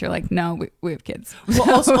 But I guess you're like, no, we have kids.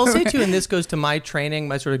 Well, I'll say too, and this goes to my training,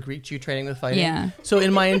 my sort of Greek Jew training with fighting. Yeah. So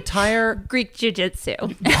in my entire Greek jiu-jitsu.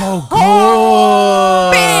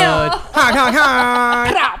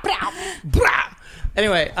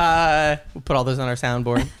 Anyway, we'll put all those on our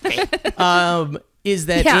soundboard. Is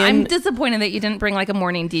that Yeah, in I'm disappointed that you didn't bring like a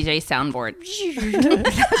morning DJ soundboard.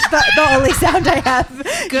 the only sound I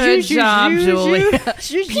have. Good job, Julie.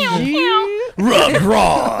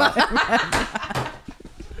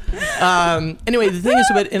 Anyway, the thing is,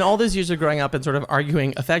 but in all those years of growing up and sort of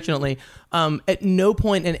arguing affectionately, at no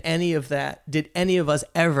point in any of that did any of us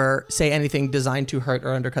ever say anything designed to hurt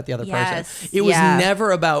or undercut the other Yes, person. It was yeah.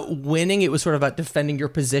 never about winning. It was sort of about defending your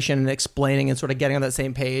position and explaining and sort of getting on that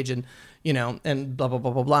same page and, you know, and blah, blah,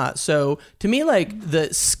 blah, blah, blah. So to me, like,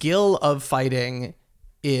 the skill of fighting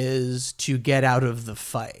is to get out of the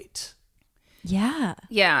fight. Yeah.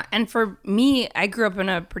 Yeah, and for me, I grew up in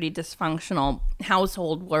a pretty dysfunctional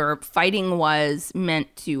household where fighting was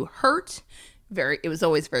meant to hurt. It was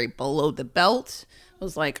always very below the belt. It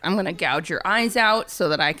was like, I'm going to gouge your eyes out so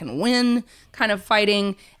that I can win kind of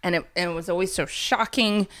fighting. And it was always so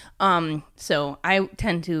shocking. So I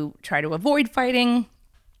tend to try to avoid fighting.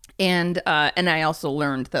 And I also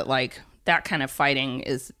learned that, like, that kind of fighting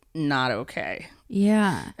is not okay.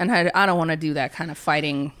 Yeah. And I don't want to do that kind of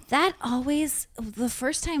fighting. That always, the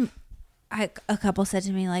first time a couple said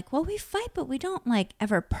to me, like, well, we fight, but we don't, like,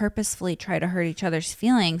 ever purposefully try to hurt each other's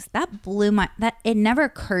feelings. That blew it never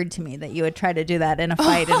occurred to me that you would try to do that in a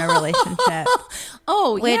fight in a relationship.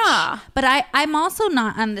 Oh, yeah. But I'm also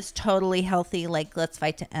not on this totally healthy, like, let's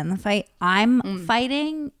fight to end the fight. I'm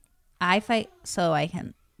fighting. I fight so I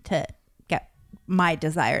can to get my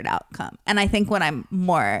desired outcome. And I think when I'm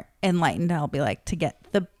more enlightened, I'll be like, to get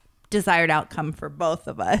the desired outcome for both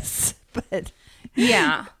of us. But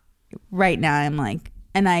Yeah. right now I'm like,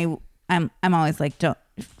 and I'm always like,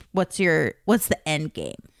 what's the end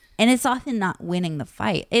game? And it's often not winning the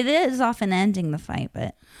fight. It is often ending the fight,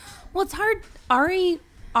 but Well, it's hard.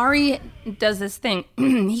 Ari does this thing.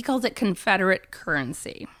 He calls it Confederate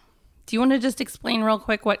currency. Do you want to just explain real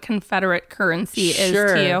quick what Confederate currency is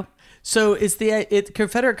to you? So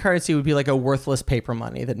Confederate currency would be like a worthless paper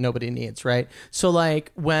money that nobody needs, right? So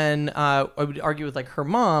like when I would argue with like her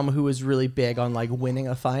mom, who was really big on like winning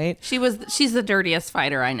a fight. She's the dirtiest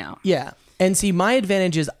fighter I know. Yeah. And see, my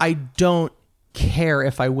advantage is I don't care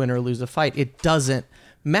if I win or lose a fight. It doesn't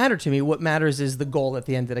matter to me. What matters is the goal at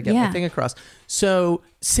the end that I get my thing across. So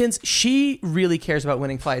since she really cares about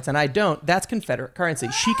winning fights and I don't, that's Confederate currency.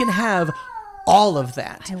 She can have all of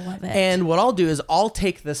that. I love it. And what I'll do is I'll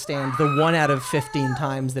take the stand the 1 out of 15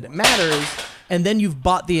 times that it matters. And then you've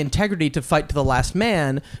bought the integrity to fight to the last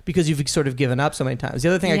man because you've sort of given up so many times. The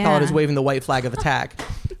other thing I call it is waving the white flag of attack.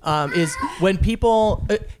 Is when people,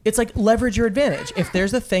 it's like leverage your advantage. If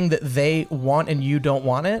there's a thing that they want and you don't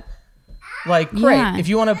want it, like, great. Yeah. If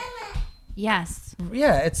you want to, yes.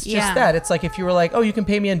 yeah, it's just Yeah. that. It's like if you were like, oh, you can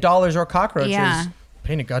pay me in dollars or cockroaches. Yeah.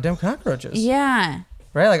 Pay me goddamn cockroaches. Yeah.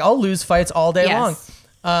 Right? Like I'll lose fights all day Yes.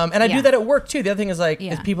 long. And I do Yeah. that at work too. The other thing is like,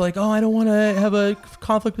 Yeah. if people are like, oh, I don't want to have a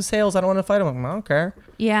conflict with sales. I don't want to fight them. I'm like, I don't care.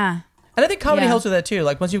 Yeah. And I think comedy Yeah. helps with that too.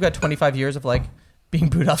 Like once you've got 25 years of like being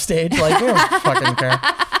booed off stage, like you don't fucking care.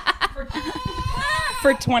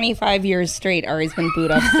 For 25 years straight, Ari's been booed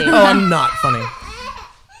off stage. Oh, I'm not funny.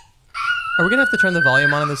 Are we gonna have to turn the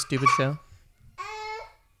volume on this stupid show?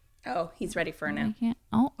 Oh, he's ready for it now. Yeah.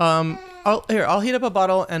 Oh, I'll heat up a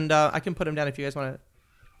bottle and I can put him down if you guys want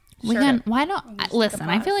to. we can. Why don't listen?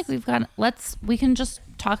 I feel like we can just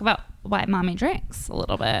talk about why mommy drinks a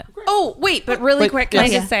little bit. Oh, wait, but really Wait, quick, can I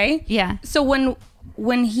yes. just say? Yeah. So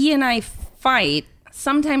when he and I fight,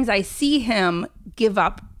 sometimes I see him give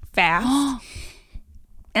up fast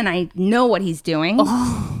and I know what he's doing.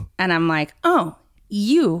 And I'm like, oh,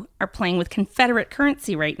 you are playing with Confederate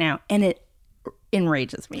currency right now. And it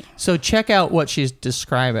enrages me. So check out what she's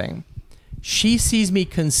describing. She sees me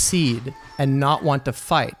concede and not want to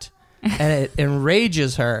fight. And it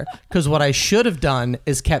enrages her because what I should have done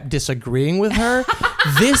is kept disagreeing with her.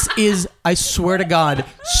 This is, I swear to God,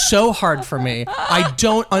 so hard for me. I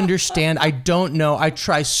don't understand. I don't know. I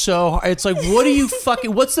try so hard. It's like,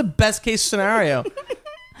 what's the best case scenario?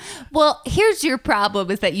 Well, here's your problem: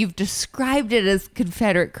 is that you've described it as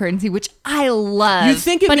Confederate currency, which I love. You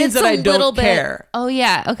think it but means it's that a I don't little bit- care. Oh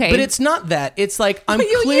yeah, okay. But it's not that. It's like, I'm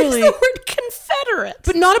You clearly... use the word Confederate.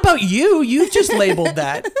 But not about you. You just labeled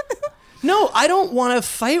that. No, I don't want to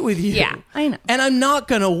fight with you. Yeah, I know. And I'm not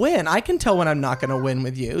going to win. I can tell when I'm not going to win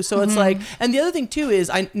with you. So it's like, and the other thing too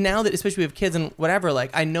is now that especially with kids and whatever,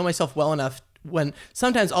 like I know myself well enough when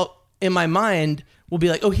sometimes in my mind will be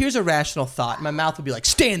like, oh, here's a rational thought. My mouth will be like,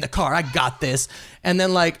 stay in the car. I got this. And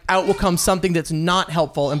then like out will come something that's not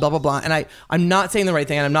helpful and blah, blah, blah. And I'm not saying the right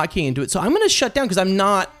thing and I'm not keying into it. So I'm going to shut down because I'm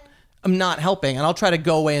not helping, and I'll try to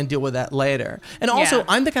go away and deal with that later. And also, Yeah.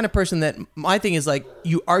 I'm the kind of person that my thing is like,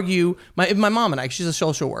 you argue, my mom and I, she's a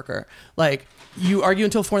social worker, like you argue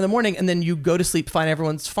until 4 a.m, and then you go to sleep fine,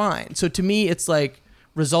 everyone's fine. So to me, it's like,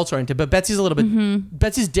 results oriented, but Betsy's a little bit,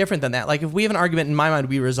 Betsy's different than that. Like if we have an argument in my mind,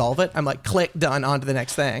 we resolve it. I'm like, click, done, on to the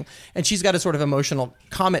next thing. And she's got a sort of emotional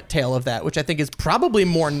comet tail of that, which I think is probably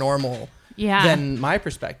more normal than my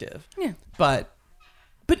perspective. Yeah. But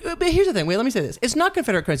here's the thing. Wait, let me say this. It's not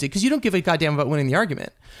Confederate currency because you don't give a goddamn about winning the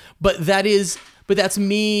argument. But that's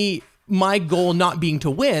me, my goal not being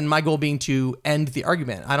to win, my goal being to end the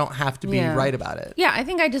argument. I don't have to be right about it. Yeah, I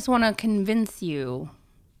think I just want to convince you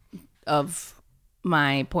of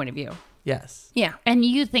my point of view. Yes. Yeah. And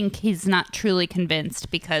you think he's not truly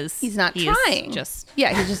convinced because He's not trying. Just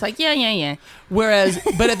He's just like, yeah. Whereas,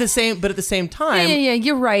 but at the same time, Yeah,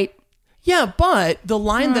 you're right. yeah, but the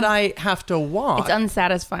line that I have to walk, It's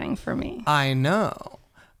unsatisfying for me. I know.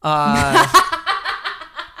 I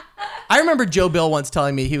remember Joe Bill once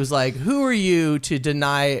telling me, he was like, who are you to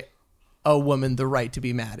deny a woman the right to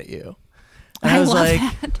be mad at you? And I was love like,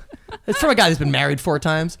 it's from a guy who's been married 4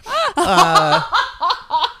 times.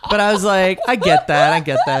 But I was like, I get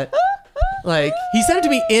that. Like, he said it to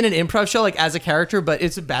me in an improv show, like as a character, but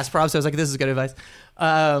it's a Bass Pro, so I was like, this is good advice.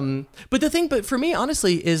 But for me,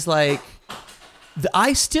 honestly, is like,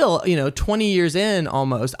 I still, 20 years in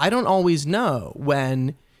almost, I don't always know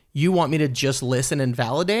when you want me to just listen and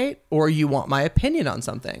validate or you want my opinion on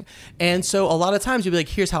something. And so a lot of times you'll be like,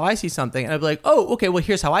 here's how I see something. And I'd be like, oh, okay, well,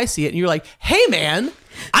 here's how I see it. And you're like, hey, man,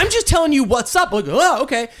 I'm just telling you what's up. Like, oh,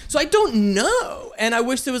 okay. So I don't know. And I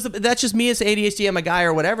wish that's just me as ADHD, I'm a guy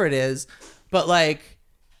or whatever it is. But like,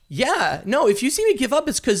 yeah, no, if you see me give up,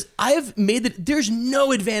 it's because I've made there's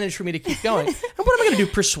no advantage for me to keep going. And what am I going to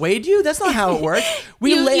do? Persuade you? That's not how it works.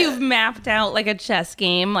 You've mapped out like a chess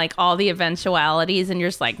game, like all the eventualities, and you're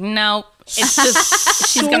just like, no, it's just,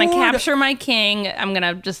 she's going to capture my king. I'm going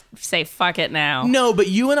to just say, fuck it now. No, but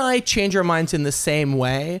you and I change our minds in the same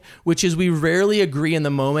way, which is we rarely agree in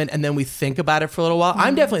the moment and then we think about it for a little while.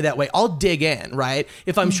 I'm definitely that way. I'll dig in, right?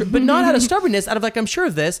 If I'm sure, but not out of stubbornness, out of like, I'm sure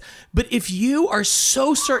of this. But if you are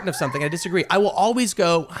so certain of something, I disagree. I will always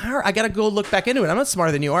go, I got to go look back into it. I'm not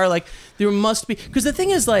smarter than you are. Like there must be, because the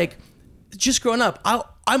thing is like, just growing up,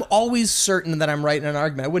 I'm always certain that I'm right in an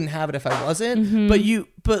argument. I wouldn't have it if I wasn't.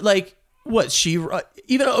 But like, what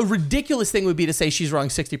even a ridiculous thing would be to say she's wrong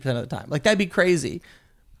 60% of the time. Like that'd be crazy.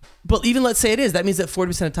 But even let's say it is, that means that 40%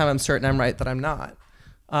 of the time I'm certain I'm right that I'm not.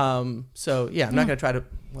 So yeah, I'm not going to try to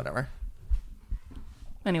whatever.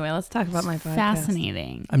 Anyway, let's talk about my podcast.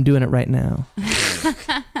 fascinating. I'm doing it right now.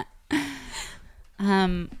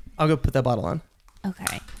 I'll go put that bottle on.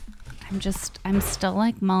 Okay. I'm still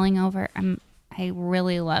like mulling over. I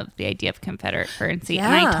really love the idea of Confederate currency. Yeah.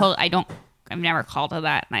 And I've never called it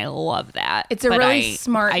that, and I love that. It's a really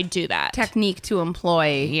smart I do that technique to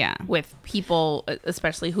employ with people,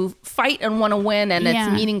 especially who fight and want to win, and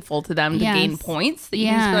it's meaningful to them to gain points. That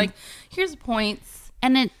you just be like, here's points.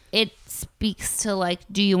 And it speaks to like,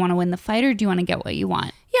 do you want to win the fight or do you want to get what you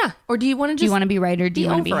want? Yeah. Or do you want to Do you want to be right or do you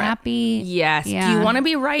want to be happy? Yes. Yeah. Do you want to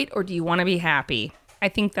be right or do you want to be happy? I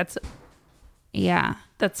think that's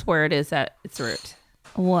where it is at its root.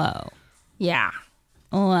 Whoa. Yeah.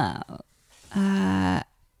 Whoa.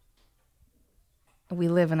 We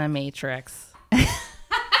live in a matrix.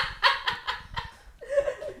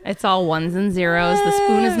 It's all ones and zeros. The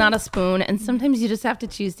spoon is not a spoon. And sometimes you just have to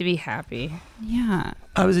choose to be happy. Yeah.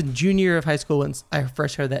 I was in junior year of high school when I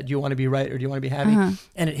first heard that, do you want to be right or do you want to be happy?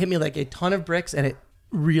 And it hit me like a ton of bricks, and it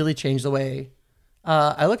really changed the way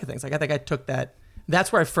I look at things. Like I think I took that.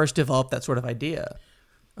 That's where I first developed that sort of idea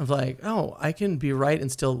of like, oh, I can be right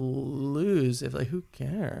and still lose. If like, who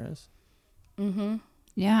cares? Mm-hmm.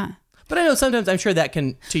 Yeah. But I know sometimes I'm sure that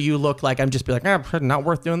can to you look like I'm just be like, not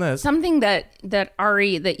worth doing this. Something that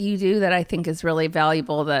Ari, that you do that I think is really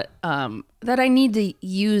valuable that I need to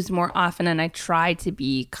use more often, and I try to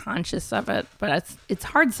be conscious of it, but it's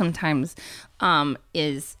hard sometimes,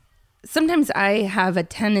 is sometimes I have a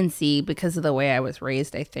tendency, because of the way I was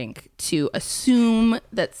raised, I think, to assume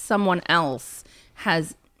that someone else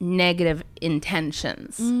has negative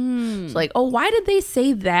intentions. It's like, oh, why did they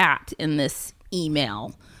say that in this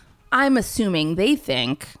email? I'm assuming they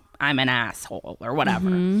think I'm an asshole or whatever.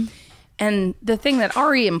 Mm-hmm. And the thing that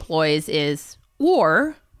Ari employs is,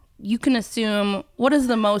 or you can assume, what is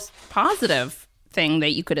the most positive thing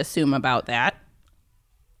that you could assume about that?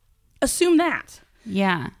 Assume that.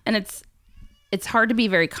 Yeah. And it's hard to be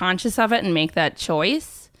very conscious of it and make that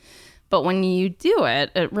choice. But when you do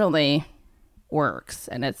it, it really works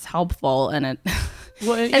and it's helpful, and it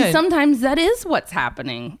and sometimes that is what's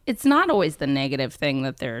happening. It's not always the negative thing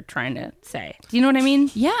that they're trying to say. Do you know what I mean?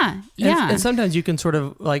 Yeah. Yeah. And sometimes you can sort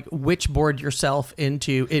of like witchboard yourself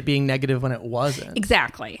into it being negative when it wasn't.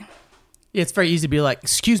 Exactly. It's very easy to be like,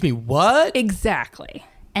 excuse me, what? Exactly.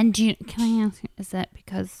 And can I ask you, is that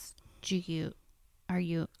because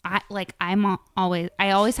I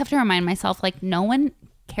always have to remind myself, like, no one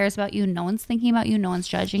cares about you, no one's thinking about you, no one's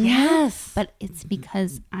judging you, but it's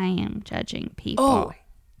because I am judging people.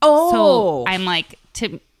 So I'm like,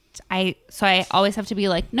 I always have to be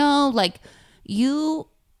like, no, like, you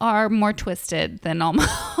are more twisted than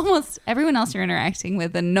almost everyone else you're interacting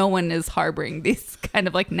with, and no one is harboring these kind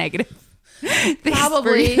of like negative things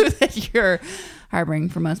Probably. for you that you're harboring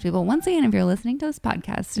for most people. Once again, if you're listening to this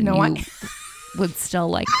podcast and you would still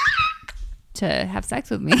like to have sex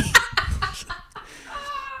with me,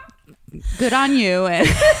 good on you, and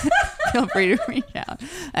feel free to reach out.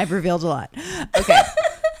 I've revealed a lot. Okay.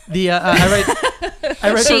 I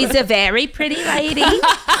write She's a very pretty lady.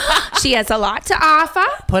 She has a lot to offer.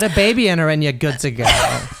 put a baby in her and you're good to go.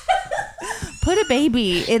 Put a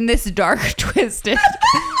baby in this dark, twisted,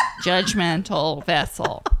 judgmental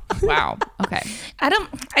vessel. Wow. Okay.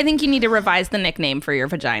 I think you need to revise the nickname for your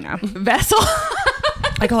vagina. Vessel.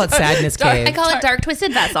 I call it sadness cave. I call it dark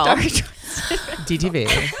twisted vessel.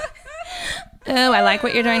 DTV. Oh, I like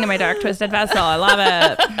what you're doing to my dark twisted vessel. I love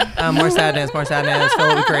it. More sadness.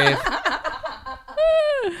 Fill it with grief.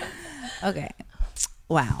 Okay.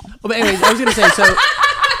 Wow. Well, but anyways, I was gonna say, so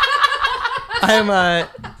I'm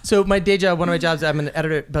so my day job, one of my jobs, I'm an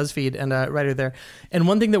editor at BuzzFeed and a writer there. And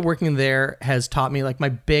one thing that working there has taught me, like my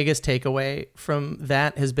biggest takeaway from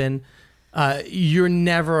that has been you're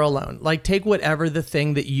never alone. Like, take whatever the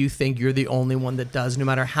thing that you think you're the only one that does, no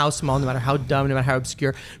matter how small, no matter how dumb, no matter how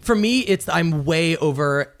obscure. For me, it's I'm way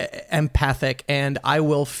over empathic, and I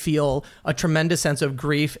will feel a tremendous sense of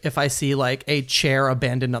grief if I see like a chair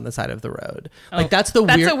abandoned on the side of the road. Like that's a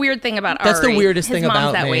weird thing about That's Ari. the weirdest His thing mom's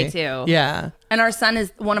about that me. way too. Yeah. And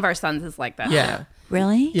one of our sons is like that. Yeah.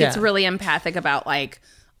 Really? Yeah. It's really empathic about like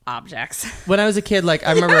objects. When I was a kid, like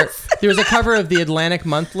I remember there was a cover of the Atlantic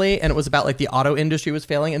Monthly, and it was about like the auto industry was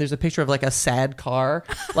failing, and there's a picture of like a sad car,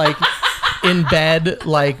 like in bed,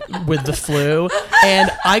 like with the flu, and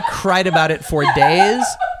I cried about it for days,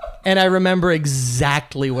 and I remember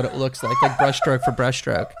exactly what it looks like brushstroke for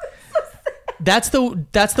brushstroke. That's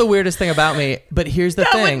the weirdest thing about me. But here's the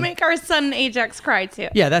That thing. would make our son Ajax cry too.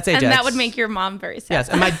 Yeah, that's Ajax. And that would make your mom very sad. Yes,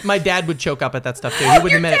 and my dad would choke up at that stuff too. He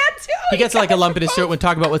wouldn't admit it. dad too? He gets like a lump in his throat when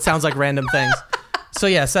talking about what sounds like random things. So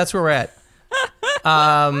yes, that's where we're at.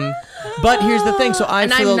 But here's the thing. So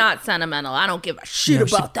And I'm not sentimental. I don't give a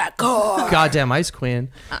shit about that car. goddamn ice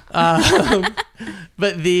queen.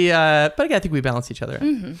 But again, I think we balance each other.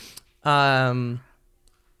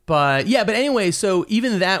 But yeah, but anyway, so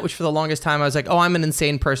even that, which for the longest time I was like, oh, I'm an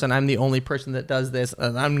insane person. I'm the only person that does this.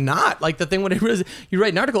 And I'm not. Like the thing when you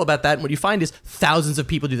write an article about that, and what you find is thousands of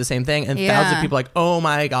people do the same thing, and thousands of people are like, oh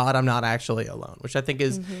my God, I'm not actually alone, which I think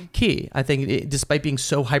is key. I think despite being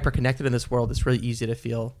so hyper connected in this world, it's really easy to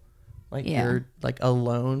feel like you're like a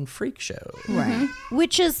lone freak show. Right.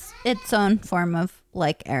 Which is its own form of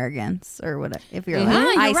like arrogance or whatever. If you're Yeah, like, you're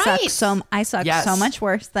right. I suck Yes. so much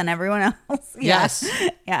worse than everyone else. Yes.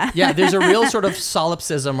 Yeah. Yeah, there's a real sort of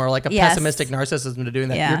solipsism or like a Yes. pessimistic narcissism to doing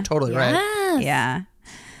that. Yeah. You're totally right. Yeah.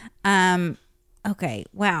 Okay.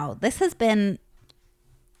 Wow. This has been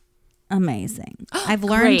amazing. I've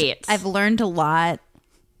learned a lot.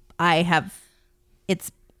 I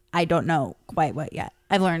don't know quite what yet.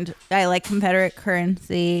 I've learned I like Confederate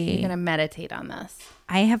currency. You're gonna meditate on this.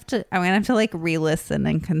 I'm gonna have to like re-listen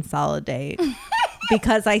and consolidate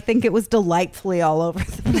because I think it was delightfully all over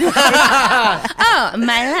the place. Oh,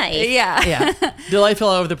 my life. Yeah. Yeah. Delightful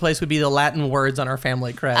all over the place would be the Latin words on our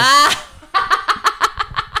family crest.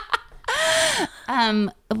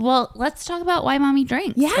 Well, let's talk about Why Mommy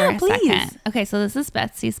Drinks. Yeah, for a please. second. Okay, so this is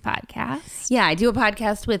Betsy's podcast. Yeah, I do a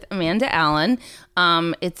podcast with Amanda Allen.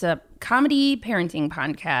 It's a comedy parenting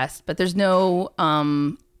podcast, but there's no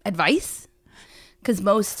advice. Because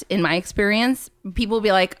most, in my experience, people will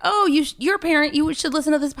be like, oh, you're a parent, you should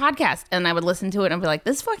listen to this podcast. And I would listen to it and I'd be like,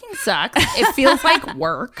 this fucking sucks. It feels like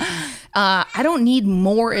work. I don't need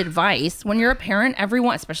more advice. When you're a parent,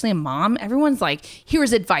 everyone, especially a mom, everyone's like,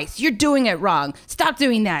 here's advice. You're doing it wrong. Stop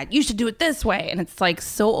doing that. You should do it this way. And it's like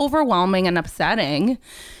so overwhelming and upsetting.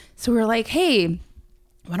 So we were like, hey,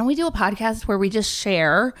 why don't we do a podcast where we just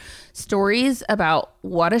share stories about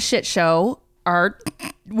what a shit show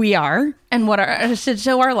we are and what a shit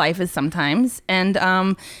show our life is sometimes, and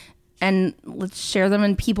let's share them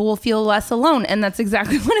and people will feel less alone, and that's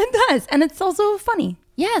exactly what it does, and it's also funny.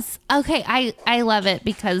 Yes. Okay. I love it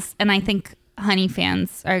because, and I think Honey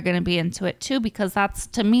fans are going to be into it too, because that's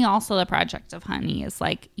to me also the project of Honey is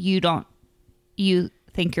like, you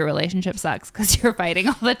think your relationship sucks because you're fighting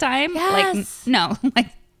all the time. Yes. Like, no, like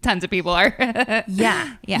tons of people are.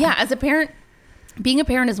 Yeah. Yeah. As a parent, being a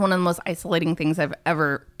parent is one of the most isolating things I've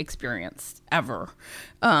ever experienced, ever.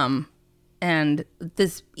 And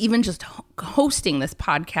this, even just hosting this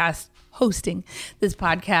podcast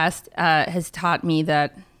has taught me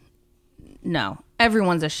that no,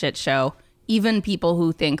 everyone's a shit show. Even people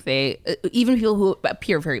who even people who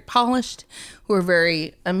appear very polished, who are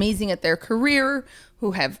very amazing at their career,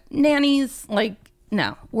 who have nannies, like,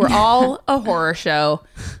 no, we're all a horror show.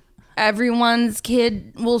 Everyone's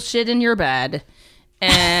kid will shit in your bed.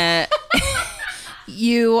 And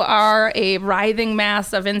you are a writhing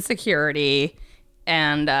mass of insecurity,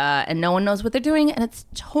 and no one knows what they're doing, and it's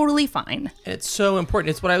totally fine. It's so important.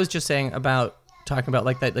 It's what I was just saying about talking about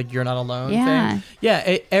like that, like you're not alone Yeah. thing.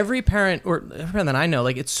 Yeah. Every parent or every parent that I know,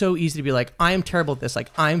 like it's so easy to be like, I am terrible at this. Like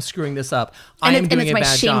I'm screwing this up. I am doing a bad job. And it's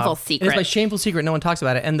my shameful secret. And it's my shameful secret. No one talks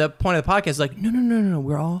about it. And the point of the podcast is like, no.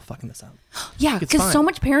 We're all fucking this up. Yeah, It's because fine. so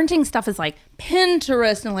much parenting stuff is like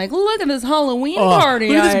Pinterest and like, look at this Halloween party.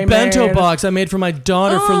 Look at I this bento made. box I made for my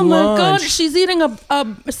daughter for Oh lunch. my god, she's eating a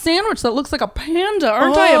sandwich that looks like a panda.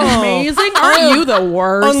 Aren't I amazing? Aren't you the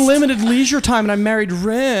worst? Unlimited leisure time and I married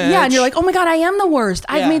rich. Yeah, and you're like, oh my god, I am the worst.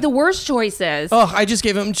 I've Yeah. made the worst choices. Oh, I just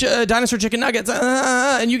gave him dinosaur chicken nuggets,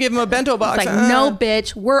 and you gave him a bento box. It's like, no,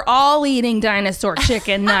 bitch, we're all eating dinosaur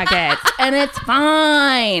chicken nuggets, and it's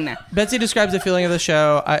fine. Betsy describes the feeling of the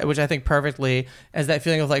show, which I think perfectly, as that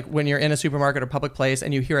feeling of like when you're in a supermarket or public place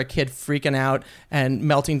and you hear a kid freaking out and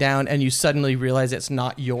melting down and you suddenly realize it's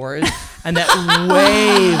not yours. And that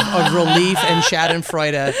wave of relief and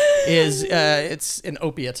schadenfreude is, it's an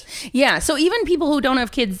opiate. Yeah, so even people who don't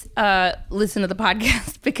have kids listen to the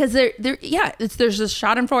podcast because there's this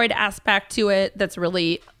schadenfreude aspect to it that's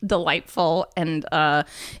really delightful, and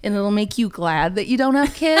it'll make you glad that you don't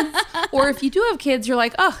have kids. Or if you do have kids, you're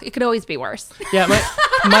like, oh, it could always be worse. Yeah,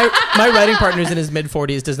 my writing partner's in his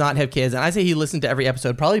mid-40s, does not have kids, and I say he listened to every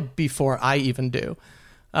episode probably before I even do.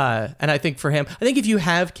 And I think for him, I think if you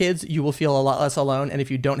have kids, you will feel a lot less alone, and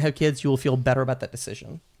if you don't have kids, you will feel better about that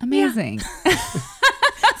decision. Amazing.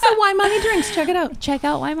 So Why Mommy Drinks, check it out. Check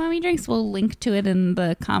out Why Mommy Drinks. We'll link to it in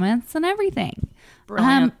the comments and everything.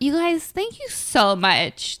 Brilliant. You guys, thank you so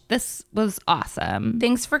much. This was awesome.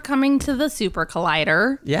 Thanks for coming to the Super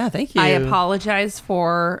Collider. Yeah, thank you. I apologize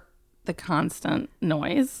for the constant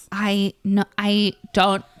noise. I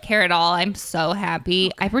don't care at all. I'm so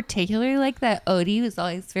happy. I particularly like that Odie was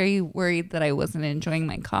always very worried that I wasn't enjoying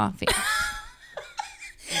my coffee.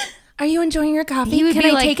 Are you enjoying your coffee? He would Can be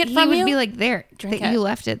I like, take it from he you? would be like, there, Drink that it. you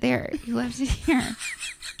left it there. You left it here.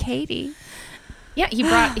 Katie. Yeah,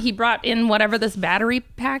 he brought in whatever this battery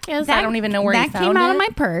pack is. I don't even know where he that found came out it. of my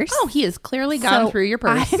purse. Oh, he has clearly gone So through your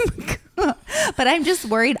purse. But I'm just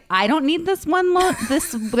worried. I don't need this one.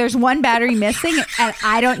 There's one battery missing, and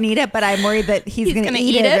I don't need it. But I'm worried that he's going to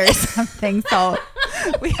eat it or something. So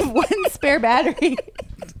we have one spare battery.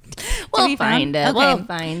 We'll find it. Okay. We'll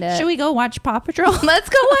find it. Should we go watch Paw Patrol? Let's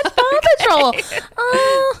go watch Paw Patrol.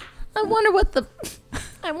 Oh, I wonder what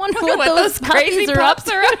those crazy pups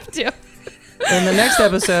are up to. In the next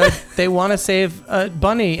episode, they want to save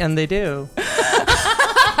Bunny, and they do.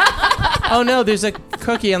 Oh no, there's a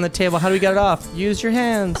cookie on the table. How do we get it off? Use your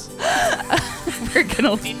hands. We're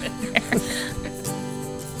gonna leave it there.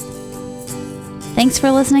 Thanks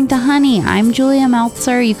for listening to Honey. I'm Julia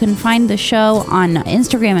Meltzer. You can find the show on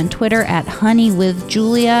Instagram and Twitter at Honey with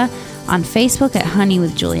Julia, on Facebook at Honey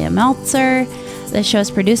with Julia Meltzer. The show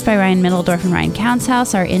is produced by Ryan Middledorf and Ryan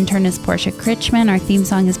Countshouse. Our intern is Portia Critchman. Our theme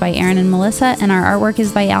song is by Aaron and Melissa, and our artwork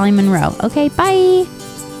is by Allie Monroe. Okay, bye.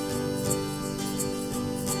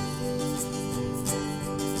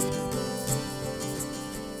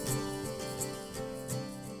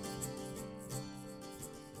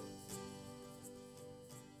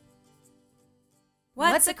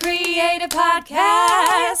 What's a Creative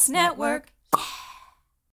Podcast Network?